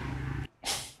growth?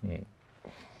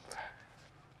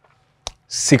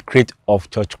 Secret of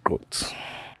church growth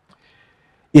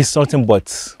is nothing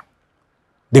but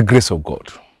the grace of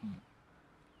God.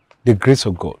 The grace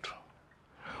of God.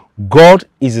 God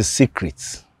is a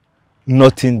secret,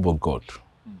 nothing but God.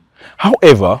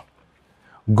 However,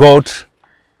 God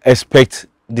expects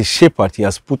the shepherd He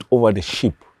has put over the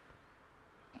sheep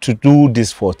to do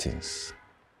these 4 things.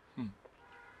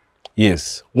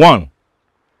 Yes. 1,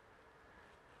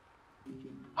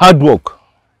 hard work,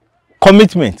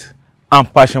 commitment,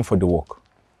 and passion for the work.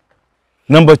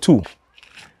 Number 2,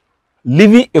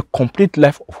 living a complete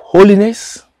life of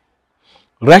holiness,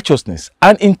 righteousness,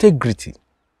 and integrity.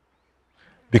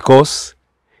 Because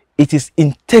it is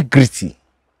integrity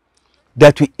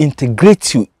that will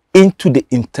integrate you into the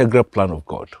integral plan of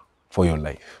God for your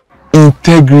life.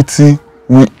 Integrity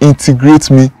will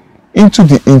integrate me into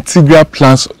the integral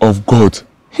plans of God.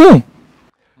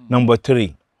 Number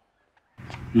 3,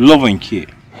 love and care.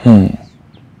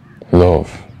 Love.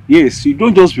 Yes, you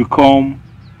don't just become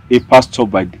a pastor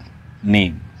by the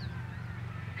name,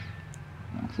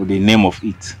 for the name of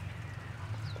it.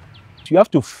 You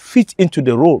have to fit into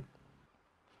the role.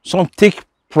 Some take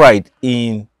pride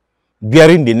in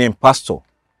bearing the name pastor,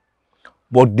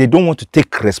 but they don't want to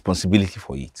take responsibility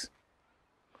for it.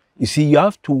 You see, you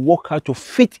have to work hard to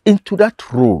fit into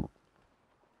that role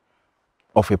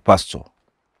of a pastor.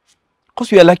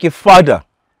 Because you are like a father.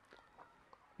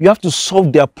 You have to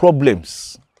solve their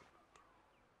problems.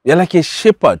 You are like a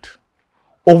shepherd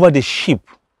over the sheep.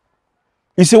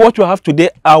 You see, what you have today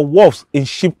are wolves in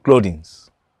sheep clothing.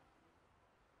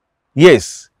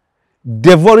 Yes,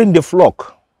 devouring the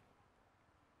flock,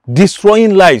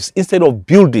 destroying lives instead of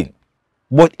building.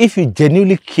 But if you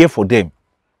genuinely care for them,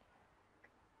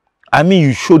 I mean,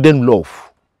 you show them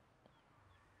love,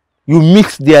 you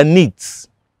meet their needs,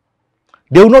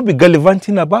 they will not be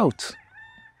gallivanting about.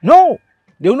 No,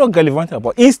 they will not gallivant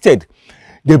about. Instead,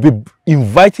 they'll be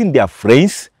inviting their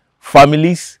friends,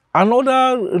 families, and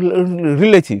other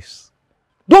relatives.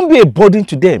 Don't be a burden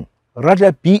to them.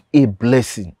 Rather, be a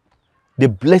blessing. The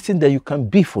blessing that you can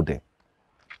be for them.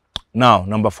 Now,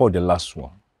 number 4, the last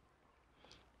one,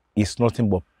 is nothing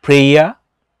but prayer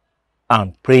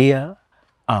and prayer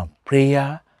and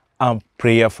prayer and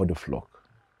prayer for the flock.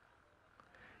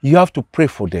 You have to pray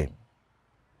for them.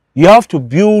 You have to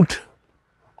build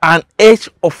an edge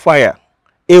of fire,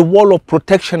 a wall of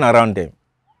protection around them.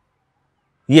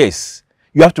 Yes,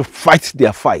 you have to fight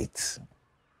their fights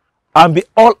and be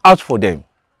all out for them.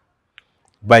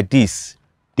 By this,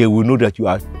 they will know that you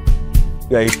are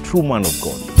a true man of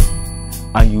God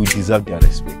and you deserve their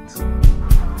respect.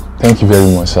 Thank you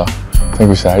very much, sir. Thank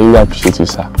you, sir. I really appreciate you,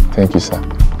 sir. Thank you, sir.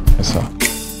 Yes, sir.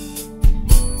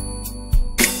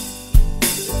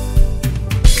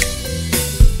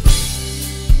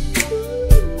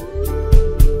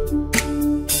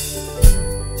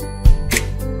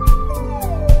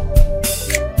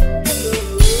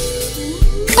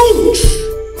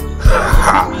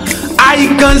 I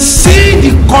can see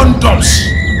the condoms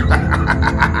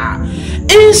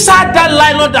inside that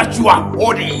nylon that you are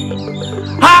holding.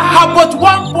 I have but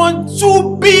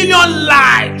 1.2 billion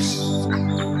lives.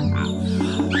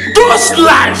 Those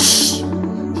lives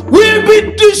will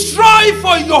be destroyed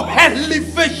for your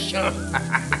elevation.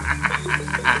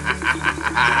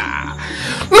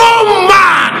 No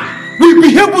man will be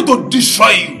able to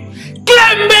destroy you.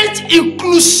 Clement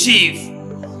inclusive.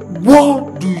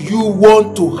 What do you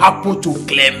want to happen to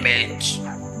Clement?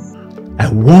 I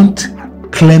want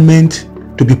Clement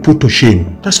to be put to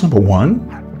shame. That's number 1.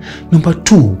 Number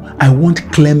 2, I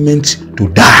want Clement to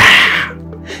die.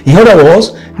 In other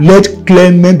words, let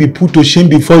Clement be put to shame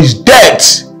before his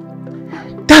death.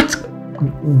 That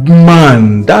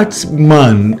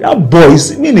boy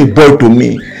is being a boy to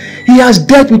me. He has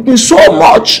dealt with me so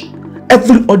much.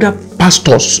 Every other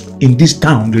pastors in this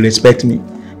town, they respect me.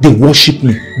 They worship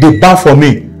me. They bow for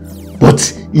me. But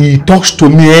he talks to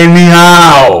me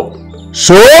anyhow.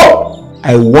 So,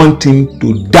 I want him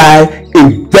to die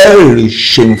a very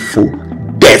shameful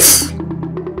death.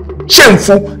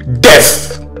 Shameful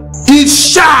death. It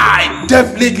shall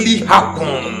definitely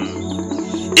happen.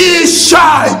 It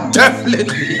shall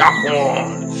definitely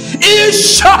happen. It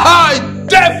shall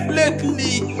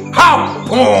definitely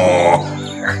happen.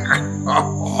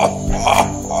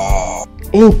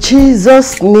 In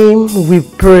Jesus' name we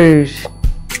pray.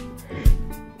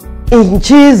 In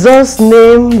Jesus'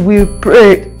 name we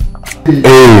pray.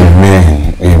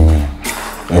 Amen. Amen.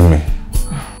 Amen.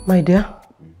 My dear,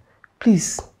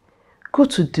 please go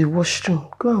to the washroom.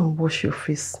 Go and wash your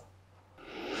face.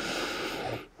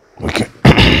 Okay.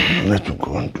 Let me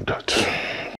go and do that.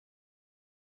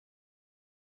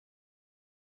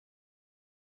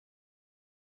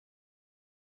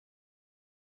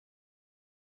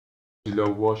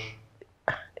 Wash.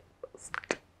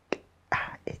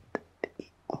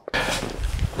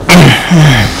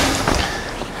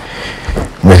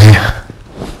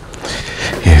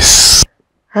 Yes.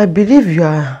 I believe you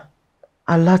are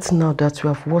alert now that you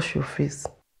have washed your face.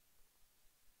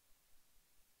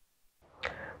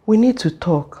 We need to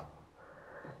talk.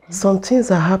 Some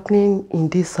things are happening in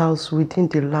this house within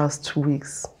the last 2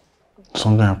 weeks.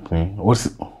 Something happening. What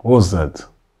was that?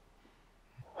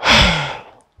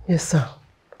 Yes, sir.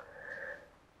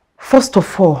 First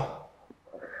of all,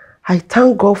 I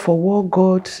thank God for what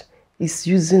God is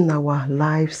using our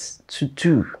lives to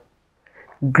do.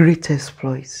 Great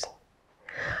exploits.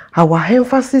 Our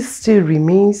emphasis still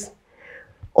remains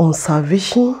on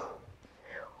salvation,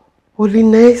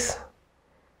 holiness,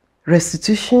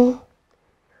 restitution,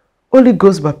 Holy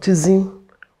Ghost baptism,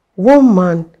 one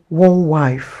man, one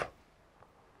wife.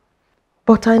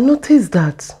 But I noticed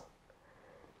that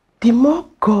the more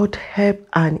God helps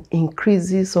and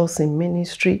increases us in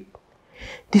ministry,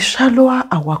 the shallower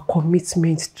our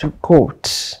commitment to God.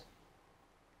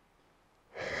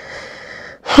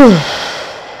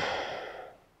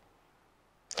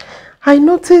 I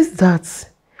noticed that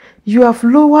you have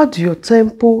lowered your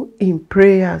tempo in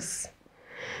prayers.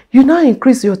 You now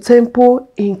increase your tempo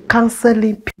in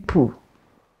counseling people.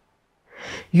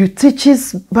 You teach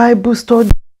Bible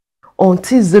study on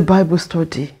Tuesday Bible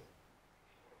study.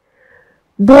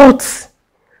 But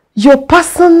your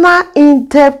personal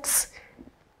in-depth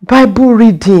Bible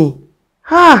reading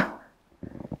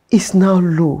is now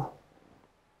low.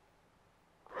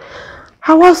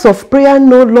 Hours of prayer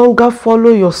no longer follow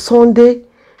your Sunday,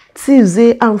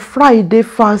 Tuesday, and Friday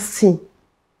fasting.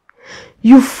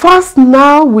 You fast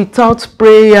now without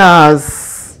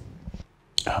prayers.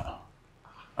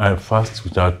 I fast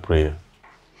without prayer.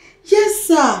 Yes,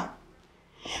 sir.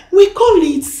 We call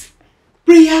it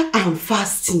prayer and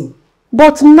fasting.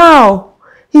 But now,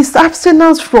 it's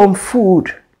abstinence from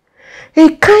food.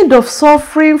 A kind of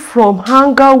suffering from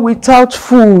hunger without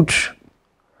food.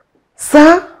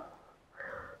 Sir,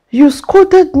 you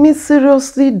scolded me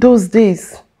seriously those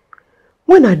days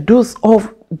when I dozed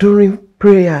off during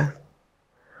prayer.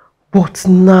 But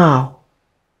now,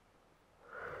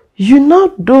 you now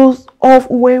doze off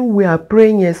when we are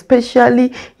praying,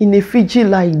 especially in a Fiji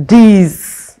like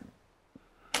this.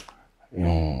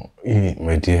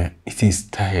 My dear, it is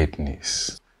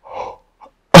tiredness.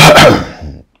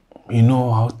 You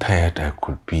know how tired I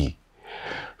could be.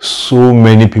 So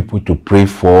many people to pray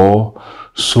for,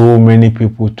 so many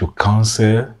people to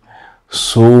counsel,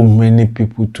 so many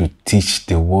people to teach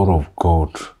the word of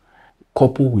God,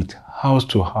 coupled with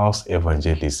house-to-house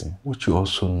evangelism, which you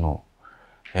also know.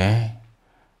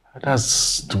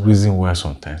 That's the reason why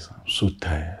sometimes I'm so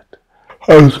tired.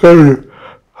 I'm sorry.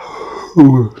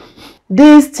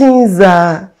 These things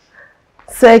are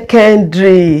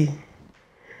secondary.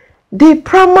 The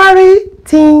primary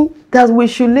thing that we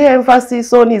should lay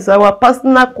emphasis on is our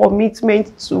personal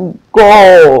commitment to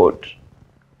God.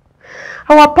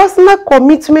 Our personal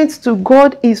commitment to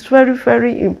God is very,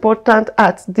 very important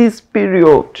at this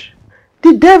period.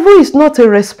 The devil is not a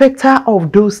respecter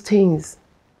of those things,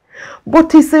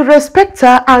 but is a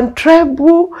respecter and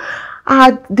tremble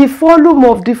at the volume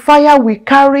of the fire we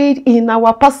carried in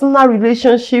our personal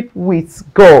relationship with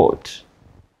God.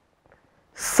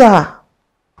 Sir,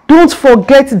 don't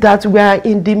forget that we are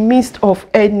in the midst of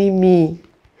enemy.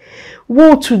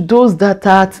 Woe to those that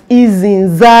are at ease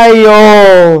in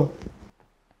Zion.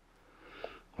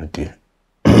 My dear,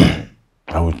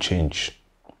 I will change.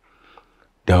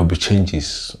 There will be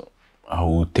changes. I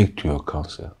will take to your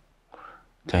counsel.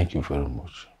 Thank you very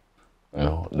much. You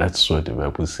know, that's what the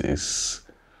Bible says.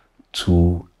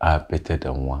 Two are better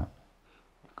than one,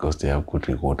 because they have good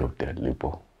reward of their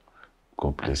labor.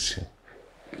 God bless you.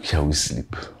 Shall we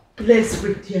sleep? Let's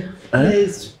pray, dear.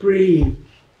 Let's pray.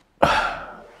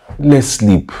 Let's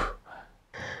sleep.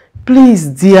 Please,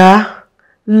 dear.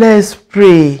 Let's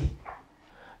pray.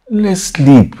 Let's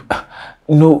sleep.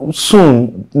 You know,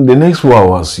 soon, in the next 4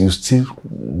 hours, you still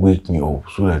wake me up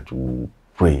so that we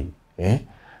pray.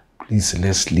 Please,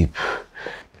 let's sleep.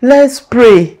 Let's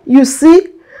pray. You see,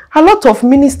 a lot of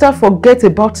ministers forget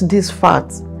about this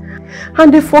fact,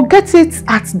 and they forget it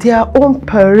at their own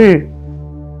peril.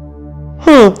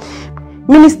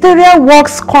 Ministerial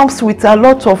works comes with a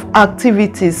lot of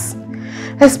activities,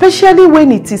 especially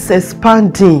when it is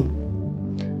expanding.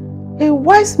 A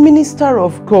wise minister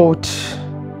of God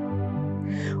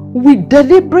will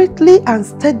deliberately and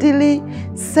steadily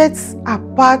set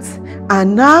apart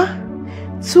an hour,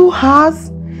 2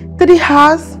 hours, 3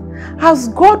 hours, as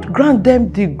God grant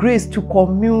them the grace to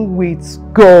commune with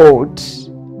God.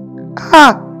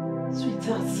 Sweetheart,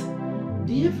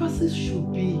 the emphasis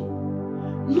should be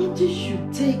nothing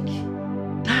should take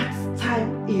that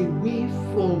time away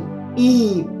from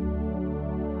Him.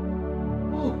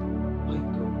 Oh my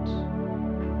God.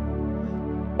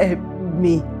 Help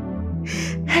me.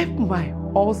 Help my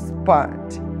husband.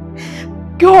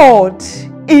 God,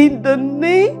 in the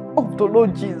name of the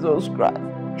Lord Jesus Christ,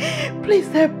 Please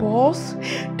help us.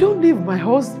 Don't leave my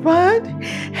husband.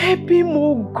 Help him,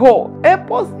 oh God.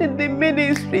 Help us in the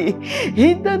ministry.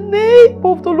 In the name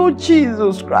of the Lord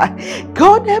Jesus Christ.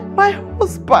 God, help my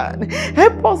husband.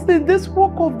 Help us in this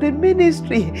work of the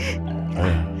ministry.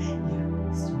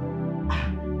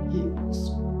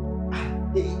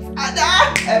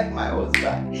 Father, help my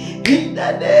husband. In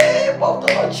the name of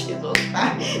the Lord Jesus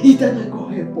Christ. Eternal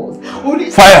God, help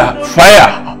us.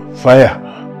 Fire!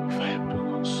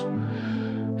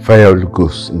 Fire, Holy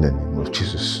Ghost, in the name of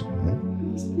Jesus.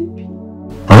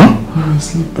 Huh?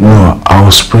 No, I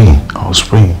was praying.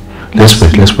 Let's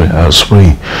pray. I was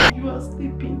praying. You are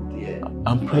sleeping, dear.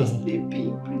 I'm praying. You are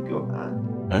sleeping. Bring your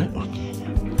hand. Okay.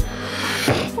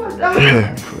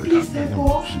 Father, please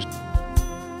help us.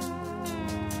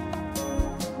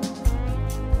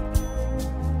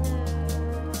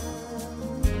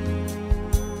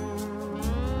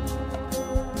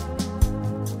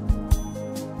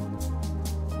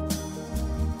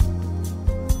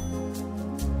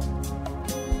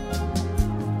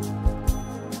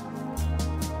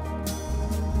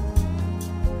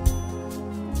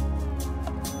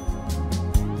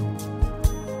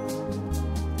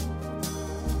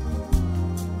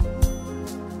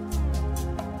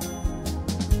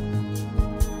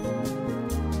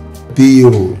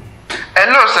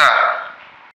 Hello, sir.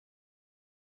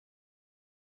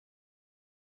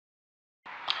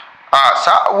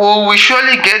 Sir, we will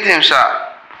surely get him, sir.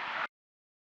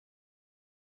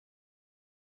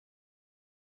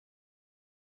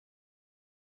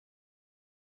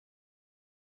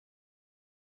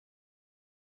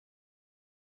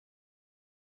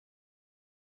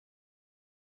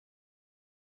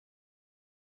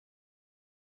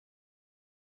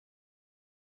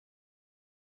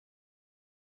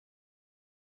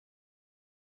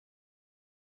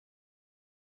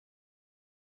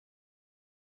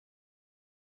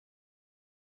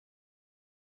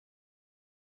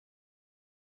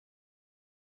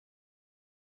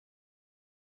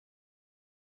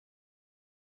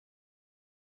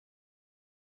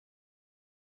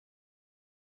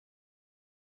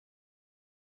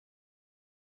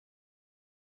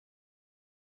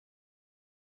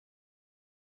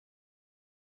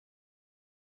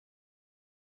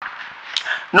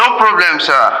 No problem,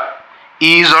 sir.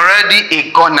 He is already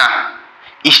a goner.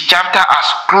 His chapter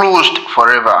has closed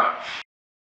forever.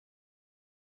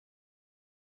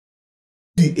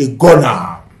 A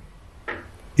goner.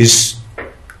 His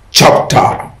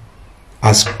chapter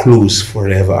has closed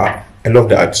forever. I love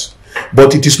that.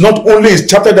 But it is not only his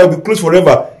chapter that will be closed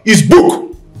forever, his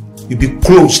book will be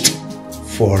closed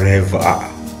forever.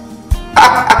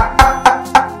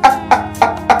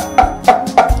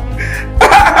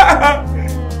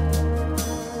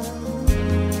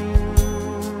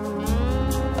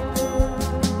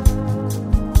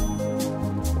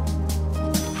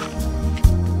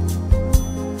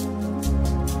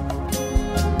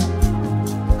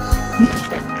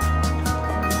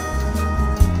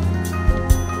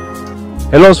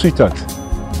 Hello, sweetheart.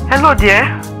 Hello, dear.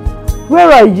 Where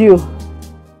are you?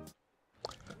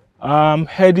 I'm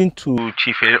heading to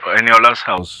Chief Eniola's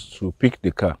house to pick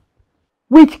the car.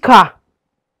 Which car?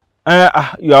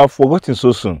 You have forgotten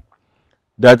so soon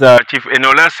that Chief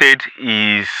Eniola said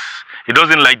he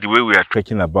doesn't like the way we are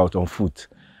trekking about on foot,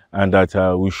 and that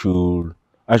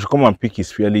I should come and pick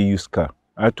his fairly used car.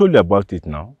 I told you about it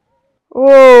now.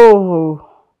 Oh,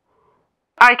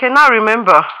 I cannot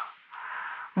remember.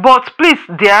 But please,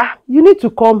 dear, you need to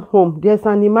come home. There's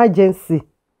an emergency.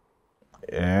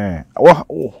 What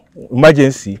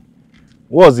emergency?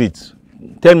 What was it?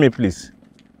 Tell me, please.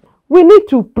 We need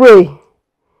to pray.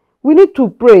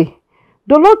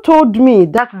 The Lord told me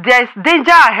that there is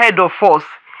danger ahead of us.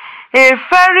 A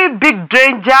very big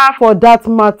danger for that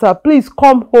matter. Please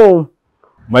come home.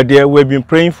 My dear, we've been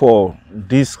praying for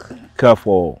this car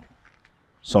for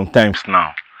some times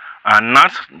now. And now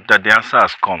that the answer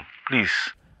has come, please,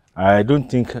 I don't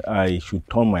think I should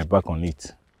turn my back on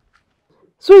it.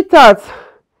 Sweetheart,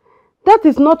 that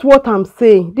is not what I'm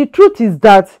saying. The truth is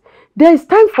that there is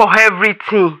time for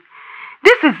everything.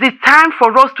 This is the time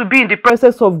for us to be in the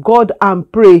presence of God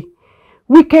and pray.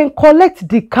 We can collect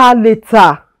the car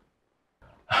later.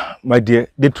 My dear,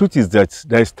 the truth is that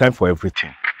there is time for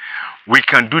everything. We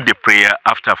can do the prayer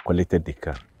after I've collected the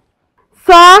car.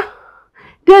 Sir,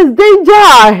 there's danger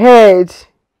ahead.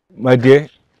 My dear,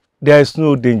 there is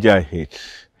no danger ahead.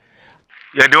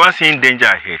 You're the one seeing danger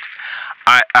ahead.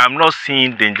 I am not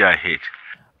seeing danger ahead.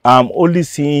 I'm only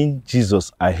seeing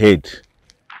Jesus ahead.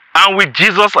 And with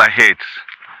Jesus ahead,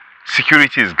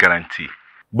 security is guaranteed.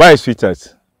 Bye,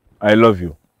 sweetheart. I love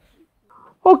you.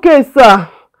 Okay, sir.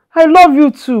 I love you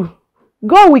too.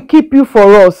 God will keep you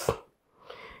for us.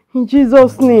 In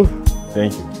Jesus' name.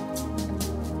 Thank you.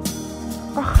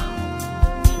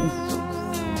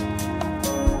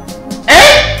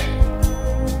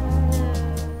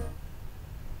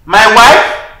 My wife,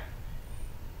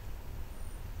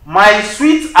 my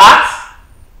sweetheart,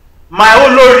 my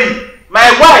Olori, my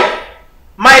wife,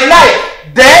 my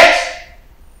life dead?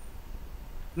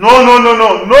 No, no, no,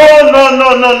 no, no, no,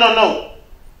 no, no, no, no.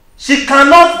 She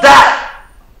cannot die.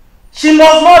 She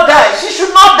must not die. She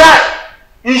should not die.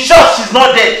 In short, she's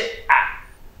not dead.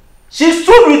 She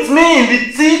stood with me in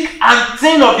the thick and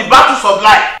thin of the battles of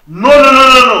life. No, no, no,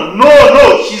 no, no, no,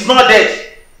 no, she's not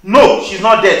dead. No, she's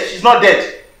not dead. She's not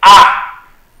dead.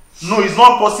 No, it's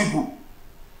not possible.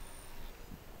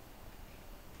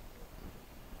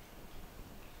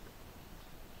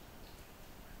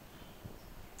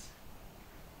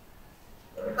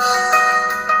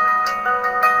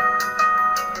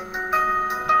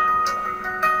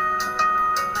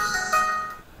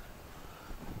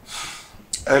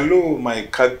 Hello, my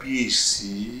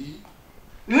Kabiyesi.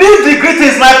 Leave the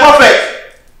greetings, my prophet.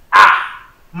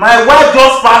 My wife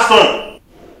just passed on.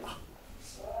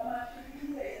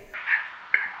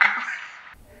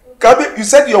 Kabi, you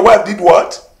said your wife did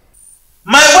what?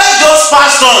 My wife just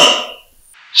passed on.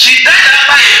 She died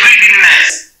after a brief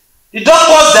illness. The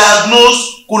doctors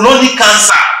diagnosed colonic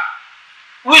cancer.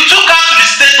 We took her to the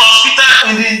state hospital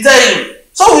in the interim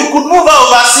so we could move her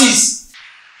overseas.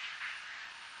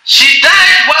 She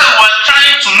died while we were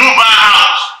trying to move her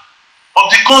out of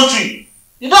the country.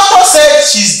 The doctor said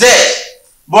she's dead,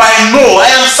 but I know, I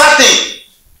am certain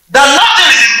that nothing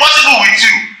is impossible with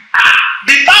you.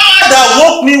 The power that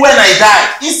woke me when I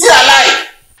died is still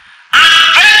alive. I'm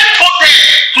very potent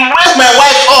to wake my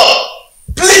wife up.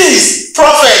 Please,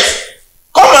 prophet,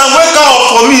 come and wake her up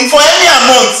for me for any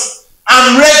amount.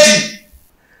 I'm ready.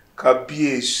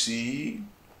 Kabiyesi,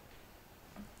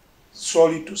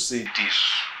 sorry to say this.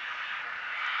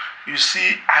 You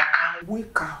see, I can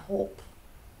wake her up,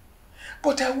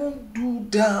 but I won't do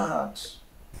that.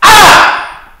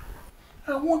 I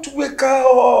won't wake her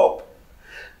up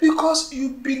because you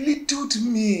belittled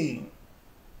me.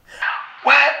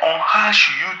 Why on earth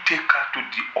should you take her to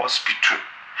the hospital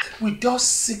without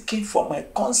seeking for my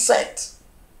consent?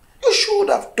 You should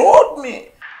have told me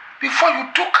before you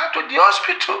took her to the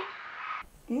hospital.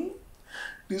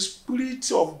 The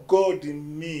Spirit of God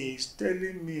in me is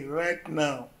telling me right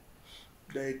now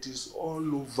that it is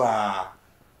all over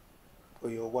for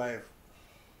your wife.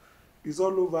 It's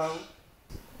all over.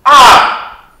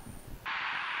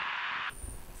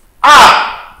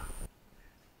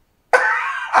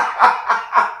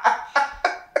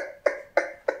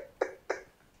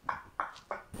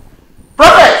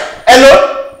 Prophet, hello?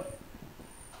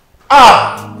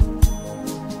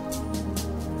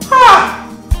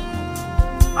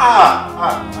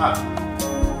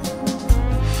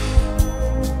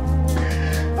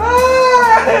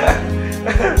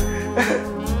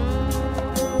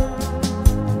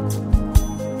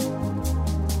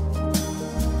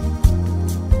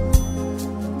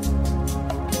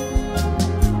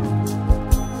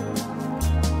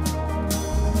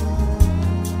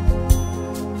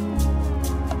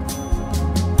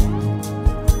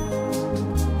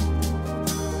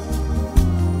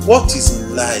 What is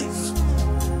in life?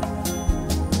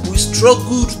 We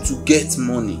struggled to get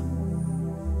money.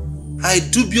 I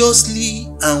dubiously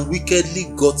and wickedly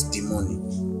got the money.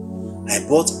 I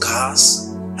bought cars,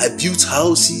 I built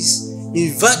houses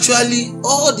in virtually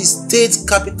all the state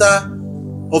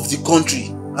capital of the country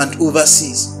and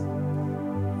overseas.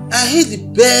 I ate the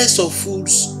best of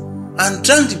foods and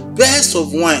drank the best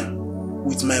of wine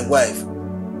with my wife.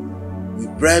 We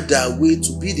bribed our way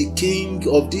to be the king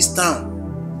of this town.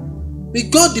 We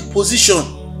got the position,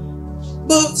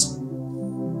 but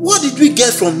what did we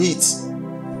get from it?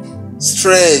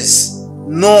 Stress,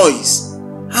 noise,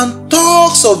 and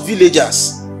talks of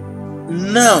villagers.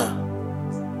 Now,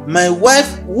 my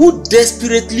wife, who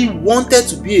desperately wanted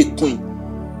to be a queen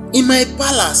in my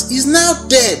palace, is now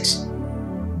dead.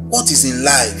 What is in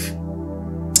life?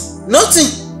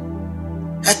 Nothing.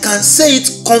 I can say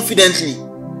it confidently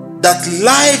that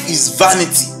life is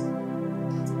vanity.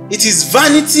 It is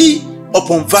vanity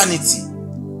upon vanity.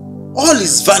 All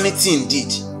is vanity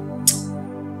indeed.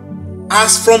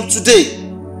 As from today,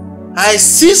 I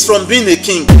cease from being a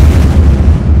king.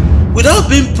 Without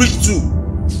being preached to,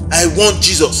 I want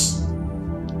Jesus.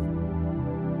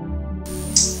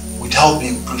 Without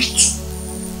being preached to,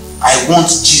 I want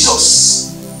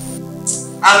Jesus.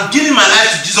 I'm giving my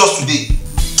life to Jesus today.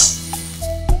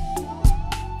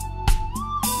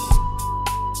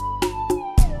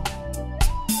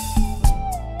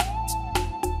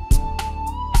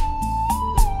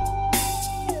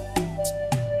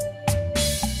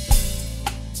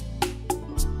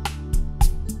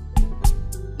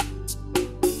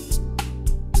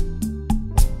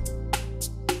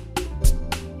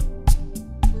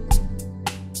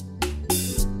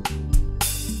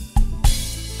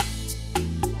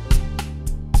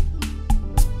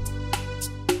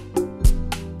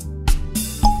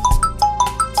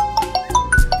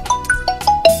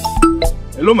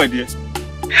 Hello, my dear.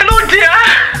 Hello, dear.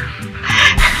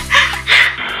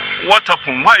 What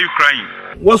happened? Why are you crying?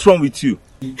 What's wrong with you?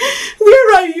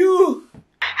 Where are you?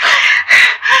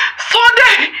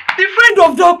 Sunday, the friend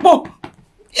of Dokpo,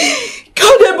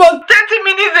 called about 30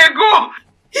 minutes ago.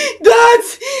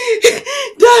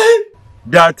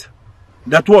 That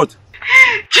what?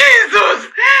 Jesus!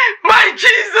 My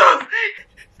Jesus!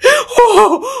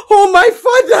 Oh, my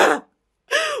father!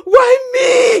 Why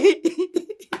me?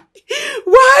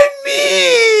 Why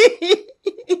me?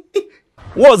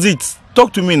 What's it?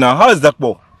 Talk to me now. How is that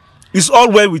boy? Is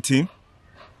all well with him?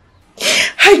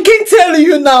 I can't tell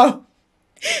you now.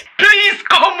 Please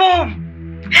come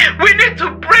home. We need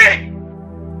to pray.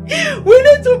 We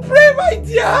need to pray, my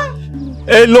dear.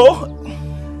 Hello?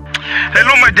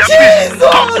 Hello, my dear. Jesus! Please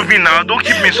talk to me now. Don't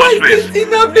keep me in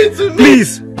suspense.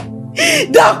 Please.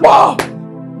 Dakpo!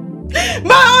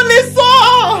 My only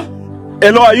son!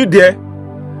 Hello, are you there?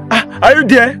 Are you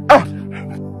there?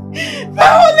 My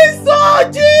only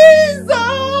son! Jesus!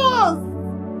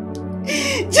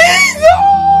 Jesus!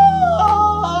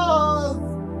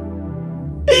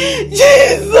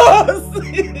 Jesus!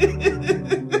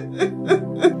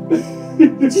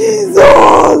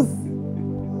 Jesus!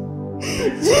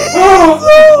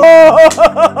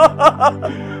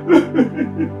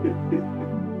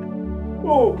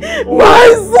 My son! My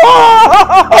son!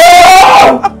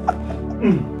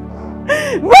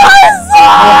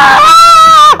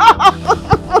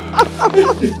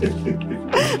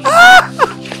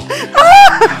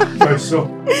 My son.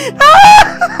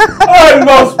 I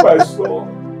lost my son.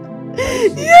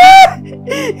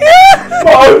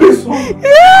 My only son.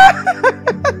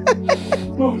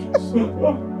 My only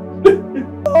son.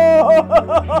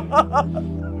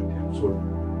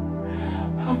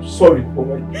 I'm sorry for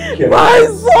my care. My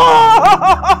son!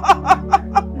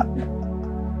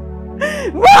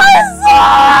 My son!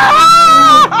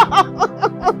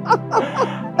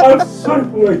 I'm sorry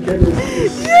for my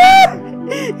carelessness.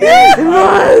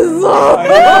 My son!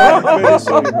 I'm very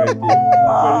sorry, my dear.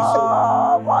 Very sorry.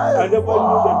 I never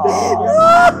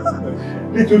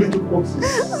knew that little boxes.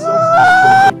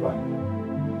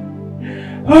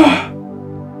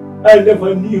 I never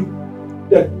knew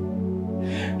that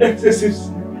excessive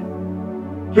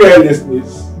sleeping,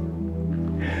 prayerlessness,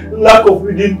 lack of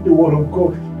reading the word of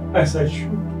God as I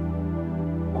should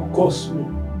could cause me,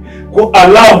 could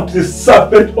allow the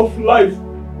serpent of life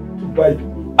to bite me.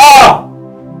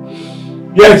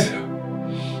 Yes,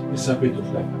 the serpent of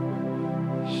life.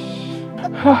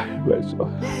 My son.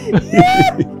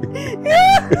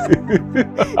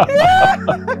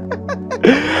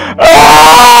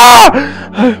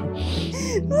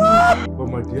 But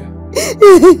my dear,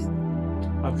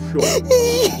 I'm sure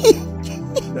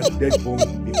that dead bone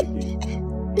will live again.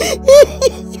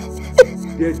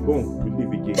 Dead bone will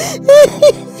live again.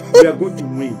 We are going to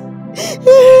win.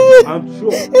 I'm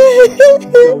sure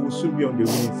that will soon be on the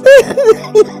winning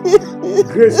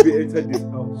side. Grace will enter this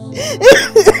house.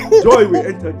 Joy will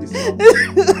enter this house.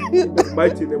 In the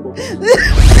mighty name of Jesus.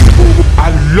 A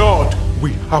lot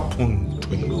will happen to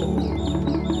you.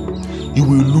 You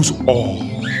will lose all.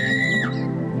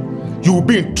 You will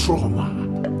be in trauma.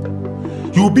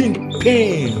 You will be in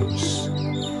pains.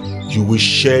 You will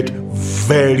shed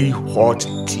very hot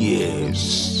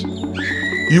tears.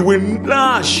 You will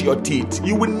gnash your teeth.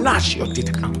 You will gnash your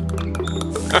teeth.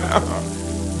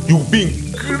 You will be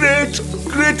in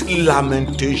great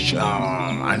lamentation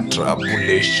and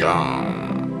tribulation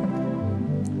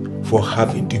for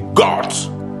having the guts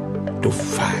to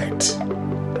fight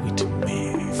with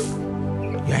me.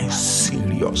 You are in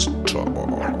serious trouble.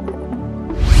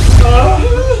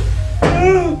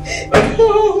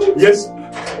 Yes,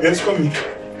 come here.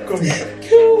 Come here.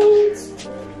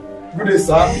 Good day,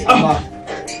 sir.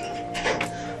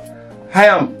 I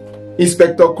am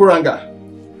Inspector Kuranga.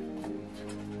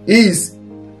 He is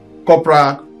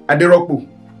Corporal Aderopu.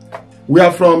 We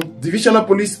are from Divisional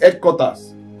Police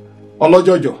Headquarters,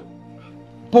 Olojojo.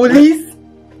 Police?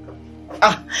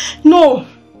 No.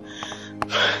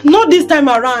 Not this time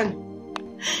around.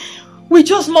 We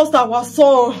just lost our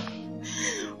son.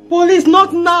 Police,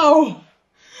 not now.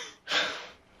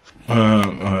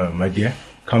 My dear,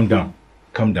 calm down.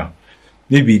 Calm down.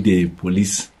 Maybe the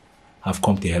police have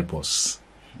come to help us.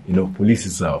 You know, police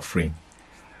is our friend.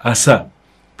 Sir,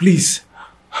 please,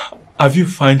 have you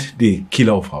found the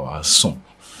killer of our son?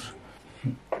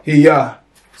 Yeah,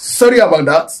 sorry about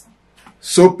that.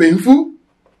 So painful.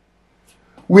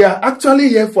 We are actually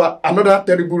here for another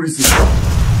terrible reason.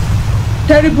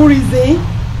 Terrible reason?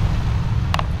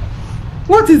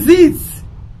 What is it?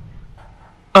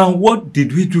 And what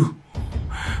did we do?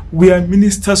 We are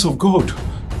ministers of God.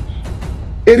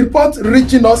 A report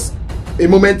reaching us a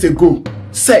moment ago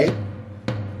said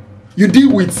you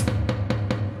deal with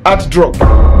hard drug.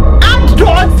 Hard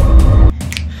drugs?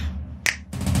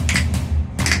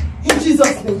 In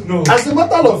Jesus' name. No. As a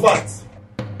matter of fact,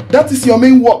 that is your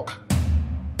main work.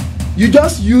 You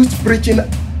just used preaching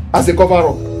as a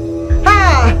cover-up.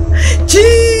 Ah!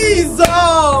 Jesus!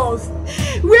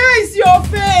 Where is your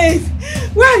face?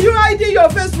 Where are you hiding your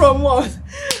face from us?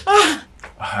 Ah!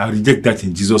 I reject that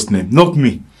in Jesus' name. Not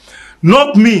me.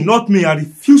 Not me. Not me. I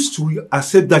refuse to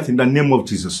accept that in the name of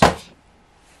Jesus.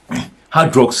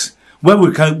 Hard drugs. Where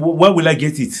will I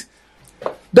get it?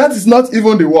 That is not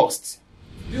even the worst.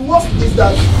 The worst is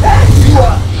that you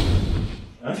are.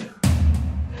 Huh?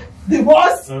 The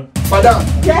worst? Madam.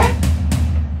 Yeah?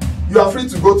 You are free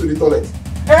to go to the toilet.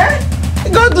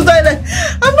 Go to the toilet.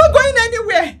 I'm not going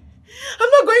anywhere. I'm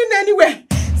not going anywhere.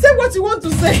 Say what you want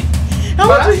to say. I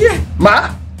want to hear.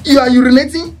 Ma, you are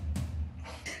urinating?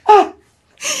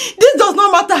 This does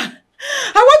not matter.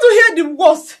 I want to hear the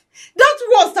worst. That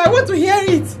worst, I want to hear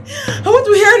it. I want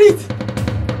to hear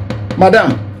it.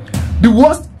 Madam, the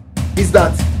worst is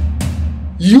that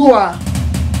you are...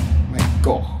 My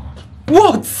God.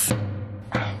 What?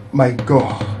 My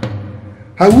God.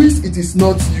 I wish it is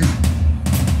not you.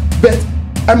 But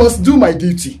I must do my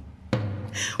duty.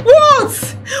 What?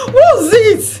 What's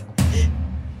it?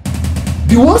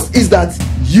 The worst is that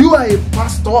you are a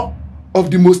pastor of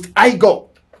the Most High God.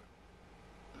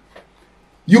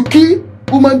 You kill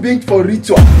human beings for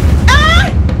ritual. Ah!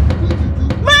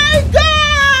 My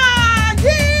God!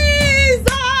 Jesus!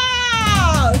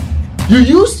 You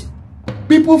use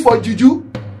people for juju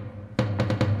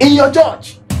in your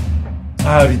church.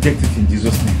 I reject it in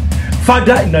Jesus' name.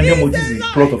 Father, in the name of Jesus, is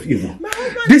a plot of evil.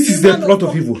 This is the plot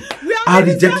of evil. I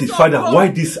reject it, Father. Why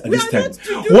this at this time?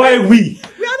 Why we?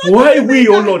 Why we,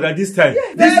 oh Lord, at this time?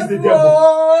 This is the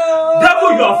devil.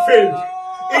 Devil, you are failed.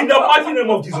 In the mighty name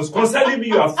of Jesus, concerning me,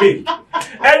 you are failed.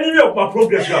 Enemy of my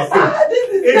progress, you are failed.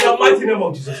 In the mighty name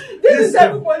of Jesus. This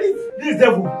devil. This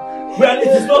devil. Well, it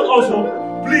is not also.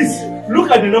 Please, look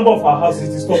at the number of our houses.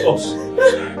 It is not us.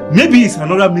 Maybe it's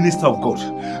another minister of God.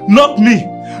 Not me.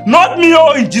 Not me,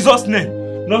 oh, in Jesus' name.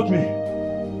 Not me.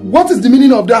 What is the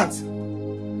meaning of that?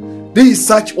 This is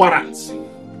search warrants.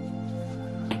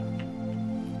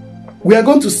 We are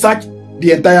going to search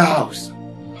the entire house.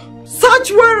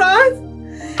 Search warrants?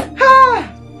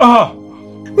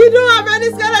 We don't have any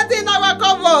skeleton in our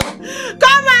cupboard.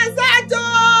 Come and search,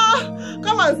 oh!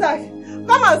 Come and search.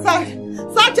 Come and search.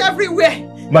 Search everywhere.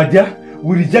 My dear,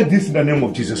 we reject this in the name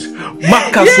of Jesus.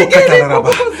 Makaso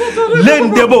katalaraba.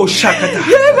 Lendebo shakata.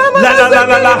 La la la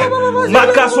la la.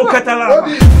 Makaso katalaraba.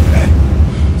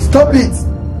 Stop it.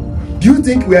 Do you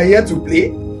think we are here to play?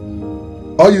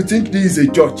 Or you think this is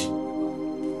a church?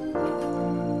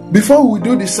 Before we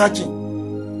do the searching,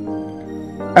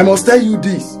 I must tell you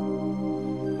this.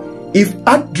 If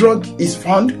hard drug is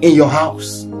found in your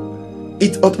house,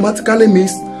 it automatically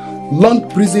means long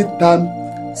prison term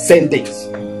sentence.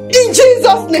 In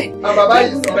Jesus' name! And Baba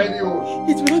is already old.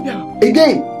 It will not be.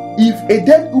 Again, if a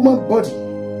dead woman body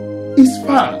is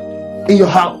found in your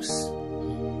house,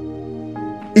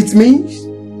 it means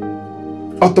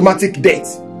automatic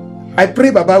death. I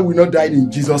pray Baba will not die in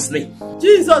Jesus' name.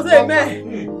 Jesus,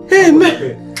 amen.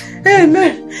 Amen.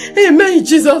 Amen. Amen in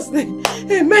Jesus' name.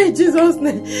 Amen in Jesus'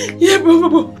 name. Yeah,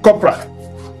 bro. Corporal.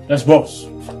 Yes, boss.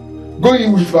 Go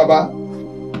in with Baba.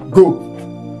 Go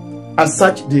and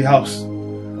search the house.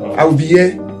 I will be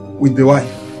here with the wife.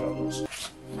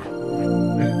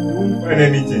 Find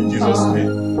anything in Jesus'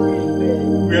 name.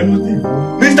 We are not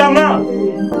evil. Mr. Man,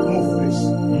 move please.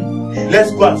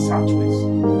 Let's go and search please.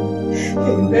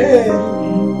 Amen.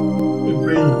 Be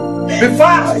praying. Be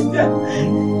fast. Be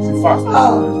fast.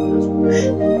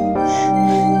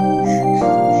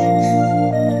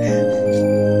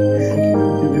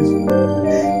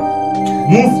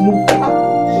 Move.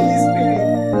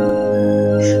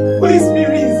 Holy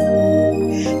Spirit.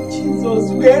 Jesus,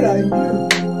 where are you?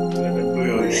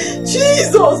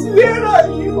 Jesus, where are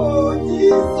you?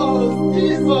 Oh,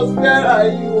 Jesus, where are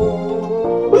you?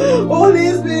 Oh, Holy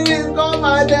Spirit, come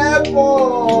and help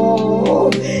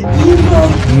us.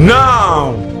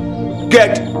 Now,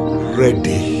 get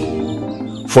ready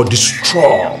for the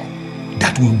straw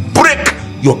that will break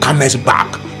your camel's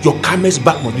back. Your camel's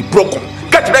back must be broken.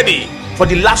 Get ready for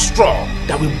the last straw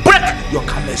that will break your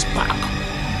camel's back.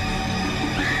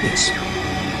 Yes.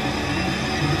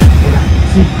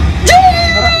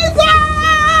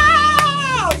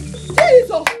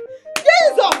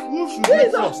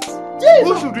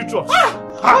 Who should we trust?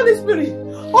 Holy Spirit,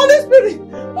 Holy Spirit,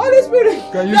 Holy Spirit.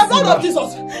 The blood of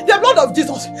Jesus, the blood of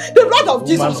Jesus, the blood of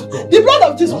Jesus, the blood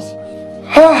of Jesus.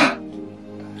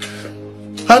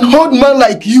 An old man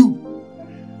like you,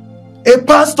 a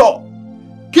pastor,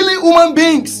 killing human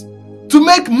beings to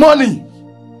make money.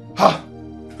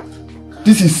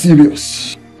 This is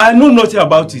serious. I know nothing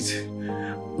about it.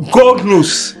 God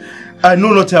knows. I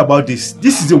know nothing about this.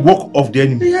 This is the work of the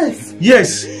enemy. Yes.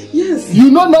 Yes. Yes. You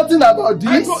know nothing about this?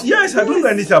 I don't know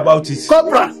anything about it.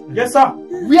 Corporal. Yes, sir.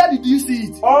 Where did you see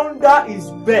it? Under his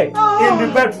bed, in the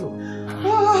bedroom.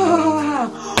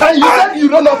 And you said you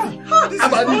know nothing about it?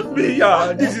 Not me,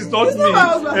 yeah. This is not me. You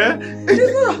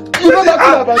know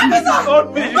nothing about it? This is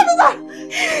not me.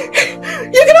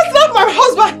 You cannot slap my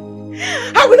husband.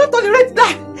 I will not tolerate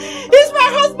that. He's my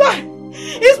husband.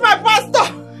 He's my pastor.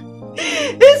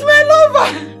 He's my lover.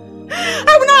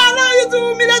 I will not allow you to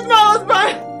humiliate my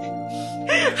husband.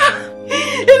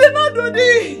 He did not do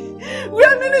this. We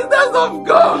are ministers of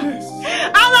God.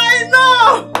 And I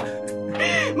know.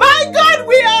 My God,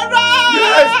 we are right.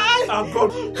 Yes, I'm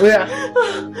God. Where?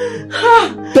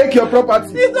 Take your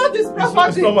property. It's not his property.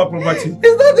 It's not my property.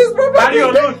 It's not his property. Carry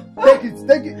on. Take it.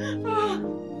 Take it.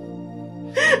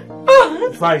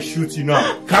 If I shoot you now,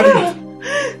 carry it.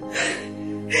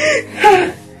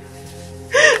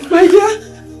 My dear.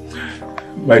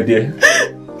 My dear.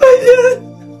 My dear.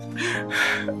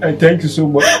 I thank you so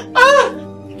much.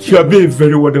 You have been a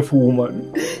very wonderful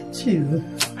woman. Jesus.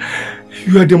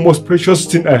 You are the most precious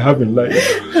thing I have in life.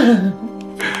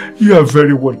 You are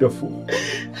very wonderful.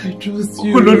 I trust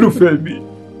you. Olólùfẹ́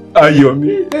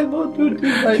Ayomi.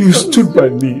 You stood by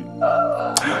me.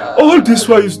 All this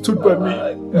while you stood by me.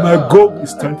 My God will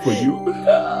stand for you.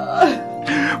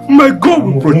 My God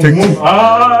will protect you.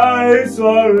 I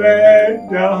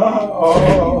surrender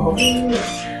all.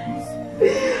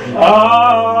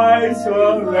 I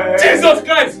surrender. Jesus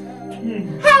Christ!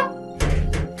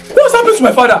 What's happened to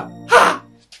my father?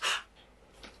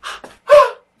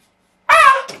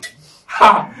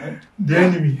 The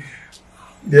enemy.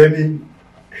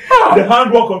 The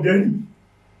handwork of the enemy.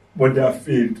 But they have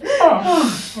failed.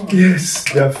 Yes,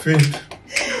 they have failed.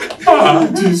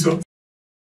 Jesus.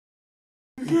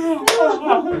 They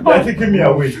are taking me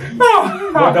away.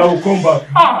 But I will come back.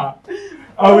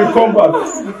 I will come back.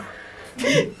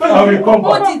 I will come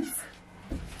back. Hold it.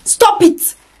 Stop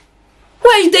it.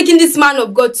 Where are you taking this man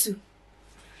of God to?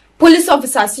 Police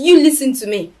officers, you listen to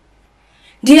me.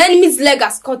 The enemy's leg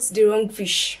has caught the wrong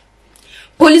fish.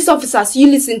 Police officers, you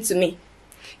listen to me.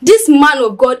 This man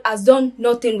of God has done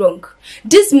nothing wrong.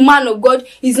 This man of God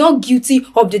is not guilty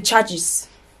of the charges.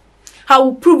 I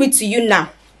will prove it to you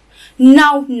now.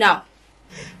 Now.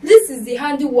 This is the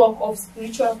handiwork of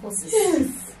spiritual forces.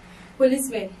 Yes.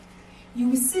 Policemen, you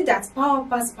will see that power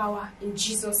pass power in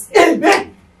Jesus' name.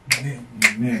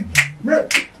 Amen.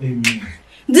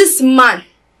 This man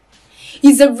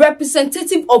is a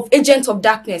representative of agents of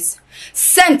darkness,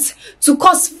 sent to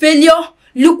cause failure,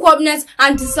 lukewarmness,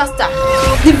 and disaster.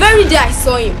 The very day I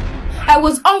saw him, I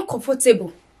was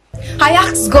uncomfortable. I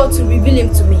asked God to reveal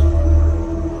him to me.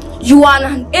 You are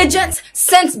an agent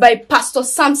sent by Pastor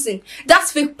Samson, that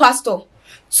fake pastor,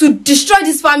 to destroy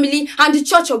this family and the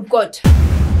church of God.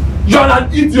 You are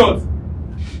an idiot.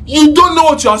 You don't know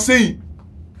what you are saying.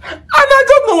 And I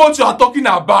don't know what you are talking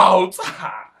about.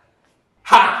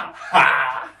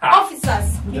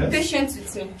 Officers, be patient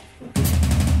with me.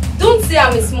 Don't say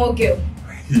I'm a small girl.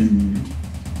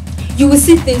 You will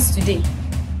see things today.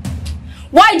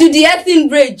 Why do the earth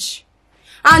rage?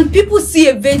 And people see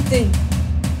a vain thing.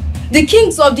 The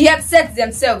kings of the earth set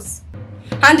themselves,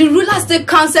 and the rulers take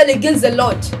counsel against the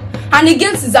Lord and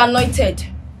against his anointed.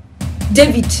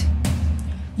 David,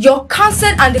 your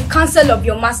counsel and the counsel of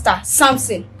your master,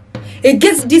 Samson,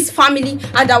 against this family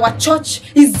and our church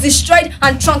is destroyed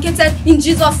and truncated in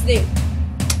Jesus' name.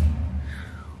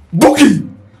 Bookie,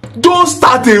 don't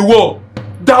start a war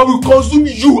that will consume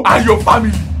you and your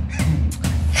family.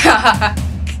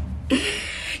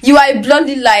 You are a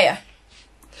bloody liar.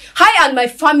 I and my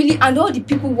family and all the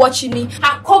people watching me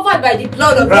are covered by the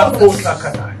blood of Jesus.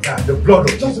 The blood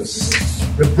of Jesus.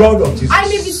 The blood of Jesus. I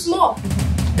may be small,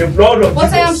 the blood of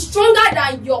but Jesus. I am stronger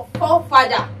than your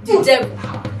forefather, the devil.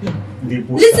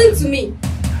 Listen to me.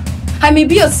 I may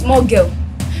be a small girl,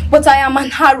 but I am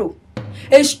an arrow.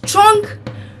 A strong,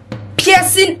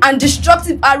 piercing and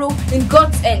destructive arrow in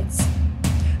God's hands.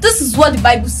 This is what the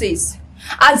Bible says.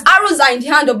 As arrows are in the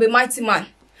hand of a mighty man,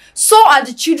 so are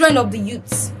the children of the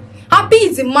youths. Happy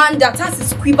is the man that has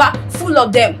his quiver full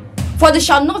of them, for they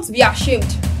shall not be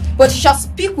ashamed, but he shall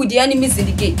speak with the enemies in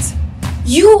the gate.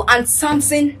 You and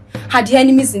Samson are the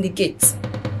enemies in the gate.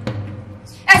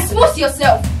 Expose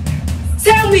yourself.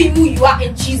 Tell me who you are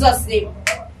in Jesus' name.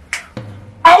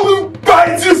 I will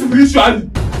bite you spiritually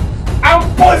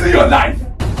and poison your life.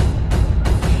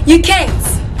 You can't.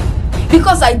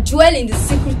 Because I dwell in the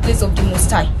secret place of the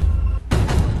Most High.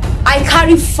 I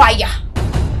carry fire.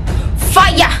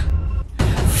 Fire.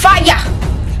 Fire.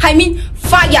 I mean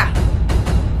fire.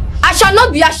 I shall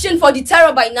not be ashamed for the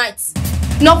terror by night,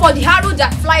 nor for the arrow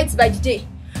that flieth by the day,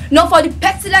 nor for the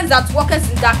pestilence that walketh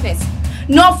in darkness,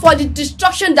 nor for the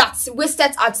destruction that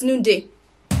wasteth at noonday.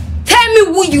 Tell me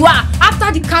who you are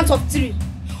after the count of 3,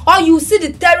 or you will see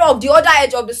the terror of the other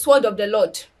edge of the sword of the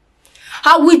Lord.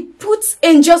 I will put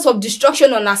angels of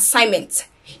destruction on assignment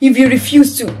if you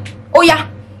refuse to. Oh yeah,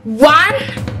 1.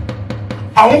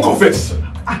 I won't confess.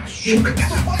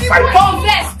 Confess.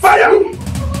 Fire.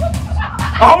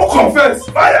 I won't confess.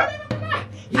 Fire.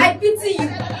 I pity you.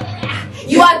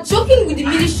 You are joking with the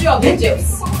ministry of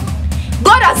angels.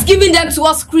 God has given them to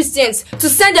us Christians to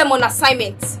send them on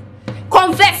assignment.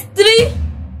 Confess. 3.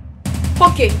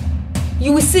 Okay.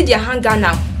 You will see their hunger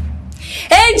now.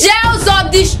 Angels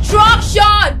of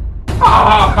destruction.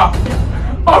 I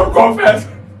will confess.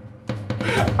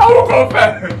 I will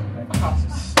confess.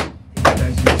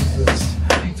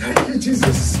 Thank you,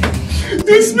 Jesus.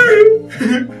 This spirit.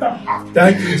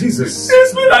 Thank you, Jesus.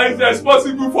 This spirit is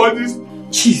responsible for this.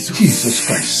 Jesus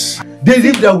Christ. They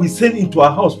live that we send into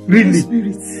our house freely.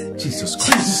 Jesus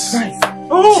Christ. Jesus Christ.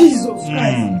 Oh. Jesus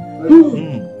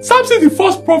Christ. Samson, the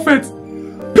first prophet,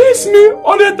 pays me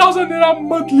 100,000 naira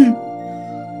monthly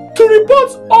to report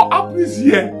all happenings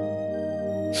here.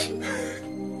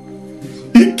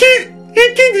 He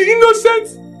killed the innocent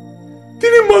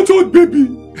 3-month-old baby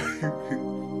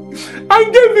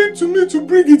and gave it to me to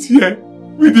bring it here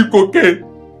with the cocaine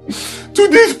to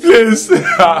this place.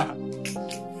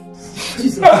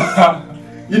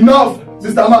 Enough,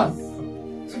 Mr. Man.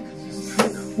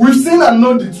 We've seen and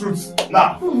known the truth.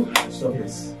 Now,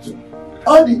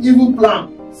 all the evil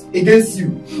plans against you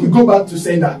will go back to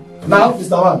sender. Now,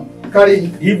 Mr. Man, carry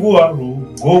him. Evil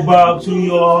arrow, go back to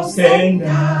your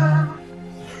sender.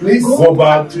 Please go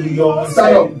back to your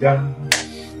sender.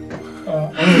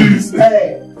 Please,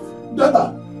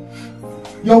 daughter,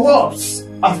 your words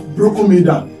have broken me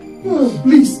down.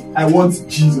 Please, I want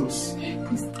Jesus.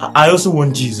 I also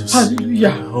want Jesus. Hallelujah.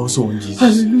 I also want Jesus.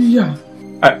 Hallelujah.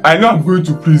 I know I'm going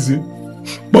to prison,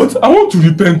 but I want to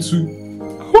repent too.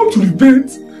 I want to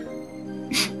repent.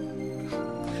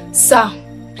 Sir,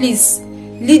 please,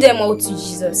 lead them all to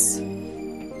Jesus.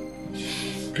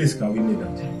 Please, can we kneel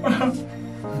down?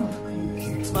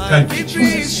 Thank you,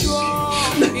 Jesus.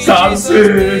 Samson.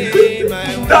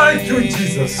 Thank you,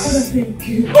 Jesus. Father, thank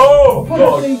you. Oh, Father,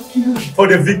 God. thank you. For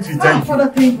the victory, thank you. Father,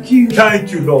 thank you.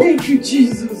 Thank you, Lord. Thank you,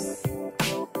 Jesus.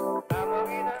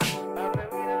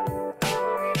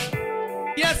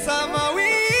 Yes, I'm a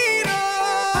winner.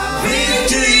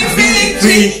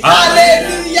 Victory.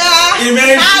 Hallelujah.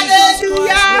 Amen.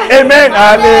 Hallelujah. Amen.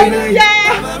 Hallelujah.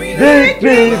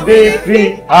 Victory, victory.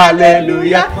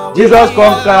 Hallelujah. Jesus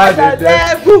conquered the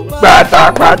devil.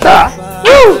 Bata, bata.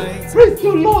 Praise the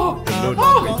Lord.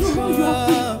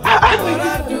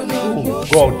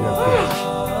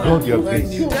 God, you are great.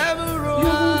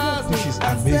 This is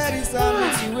amazing.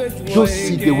 Just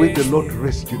see the way the Lord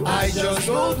rescued us. I just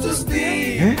want to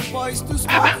sleep. Voice to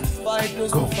fight,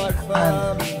 go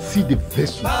and see the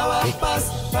vessel.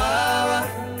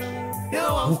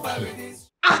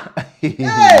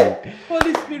 Hey,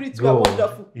 Holy Spirit, you are God,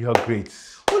 wonderful. you are great.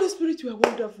 Holy Spirit, you are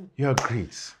wonderful. You are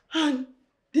great. And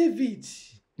David.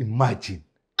 Imagine.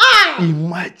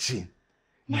 Imagine.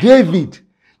 David,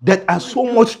 that are so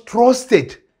much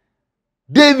trusted.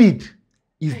 David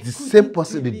is the same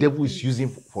person the devil is using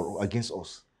for against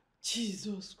us.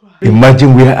 Jesus Christ.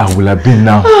 Imagine where I will have been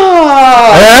now.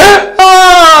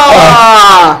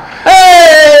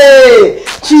 Hey,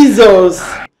 Jesus.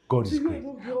 God is great.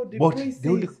 But the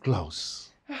only clause.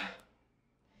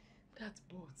 That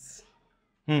boat.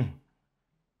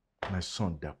 My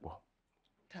son Dapo.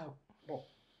 Dapo.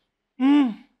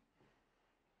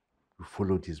 We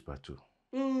follow this battle.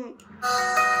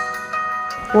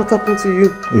 What happened to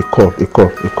you? A call.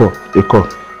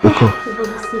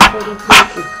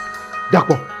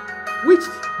 Dapo. Which?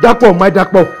 Dapo, my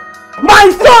Dapo. My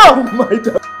son! My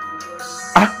Dapo.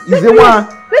 He's the one.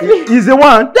 He's the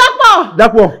one.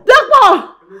 Dapo!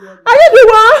 Are you the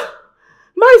one?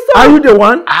 My son! Are you the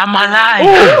one? I'm alive.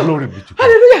 Oh, glory be to God.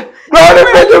 Hallelujah! Glory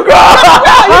be to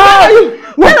God!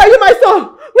 Where are you, my son?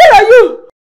 Where are you?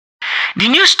 The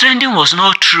news trending was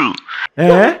not true.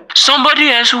 Somebody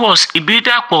else was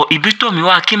Ibidapo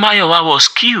Ibitomiwa Kimayowa was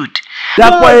killed.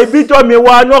 Dapo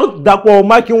Ibitomiwa, not Dapo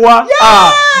Makiwa.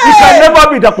 It can never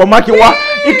be Dapo Makiwa.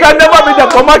 It can never be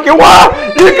Dapo Makiwa.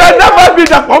 It can never be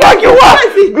Dapo Makiwa.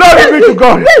 Glory be to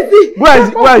God. Where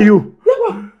are you?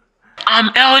 I'm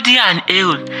healthy and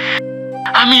ill.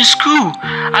 I'm in school.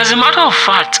 As a matter of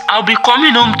fact, I'll be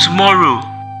coming home tomorrow.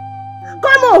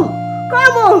 Come on!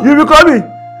 Come on! You be coming?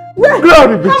 Where?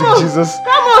 Glory be to Jesus.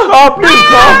 Come on! Oh, please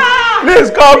come. Please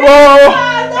come. Oh.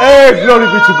 Hey, glory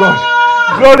be to God.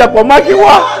 Glory to God.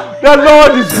 The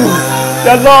Lord is good.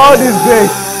 The Lord is great.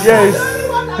 Yes.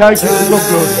 Thank you, King of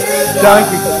Glory. Thank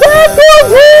you. Thank you,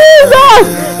 Jesus!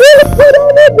 Jesus,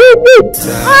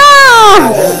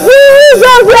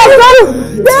 you're God.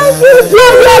 Thank you,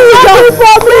 Jesus. Thank you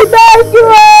for me. Thank you.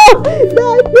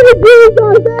 Thank you,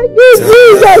 Jesus. Thank you,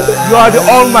 Jesus. You are the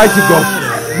Almighty God.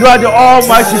 You are the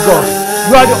Almighty God.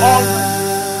 You are the Almighty.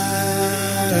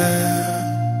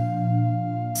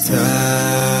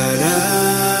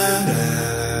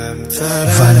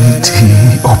 Vanity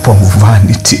upon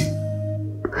vanity.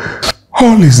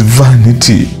 All is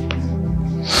vanity.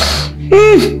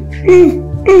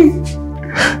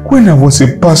 When I was a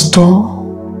pastor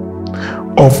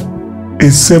of a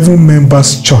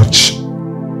 7-members church,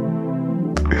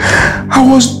 I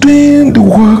was doing the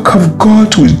work of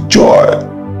God with joy.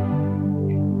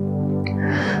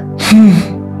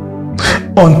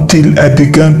 Until I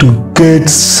began to get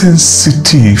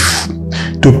sensitive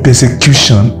to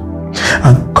persecution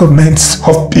and comments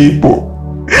of people.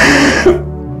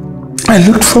 I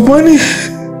looked for money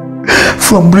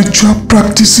from ritual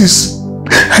practices.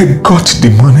 I got the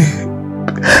money.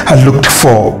 I looked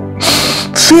for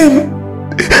fame.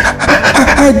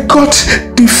 I got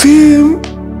the fame.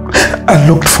 I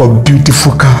looked for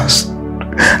beautiful cars.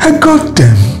 I got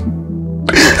them.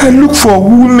 I looked for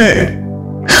women.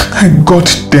 I got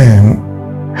them.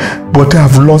 But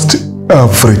I've lost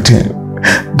everything.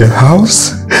 The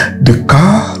house, the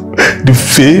car, the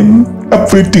fame,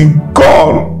 everything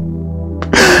gone.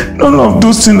 None of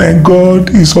those things I got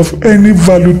is of any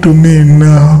value to me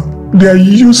now. They are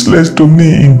useless to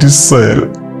me in this cell.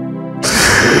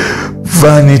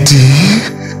 Vanity.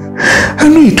 I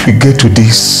know it will get to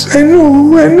this. I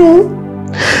know I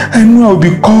will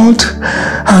be called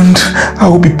and I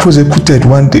will be prosecuted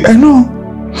one day. I know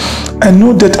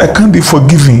that I can't be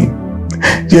forgiven.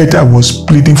 Yet I was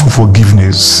pleading for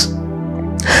forgiveness.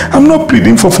 I'm not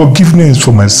pleading for forgiveness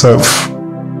for myself,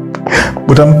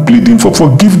 but I'm pleading for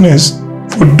forgiveness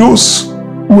for those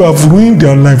who have ruined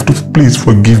their life. To please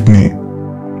forgive me.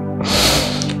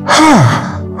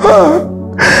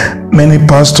 Many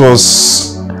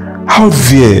pastors out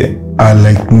there are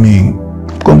like me,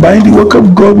 combining the work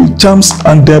of God with charms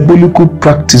and diabolical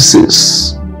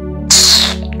practices.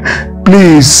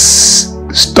 Please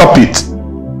stop it.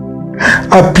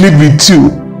 I plead with you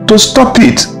to stop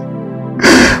it.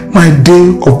 My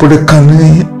day of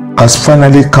reckoning has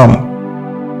finally come.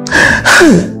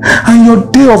 And your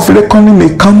day of reckoning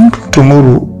may come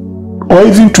tomorrow, or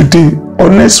even today, or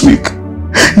next week.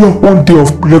 Your one day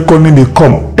of reckoning may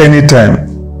come anytime.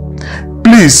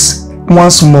 Please,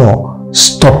 once more,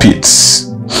 stop it.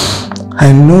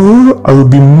 I know I will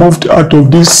be moved out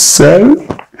of this cell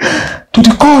to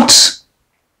the court,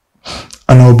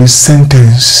 and I will be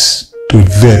sentenced to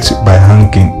death by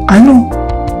hanging. I know.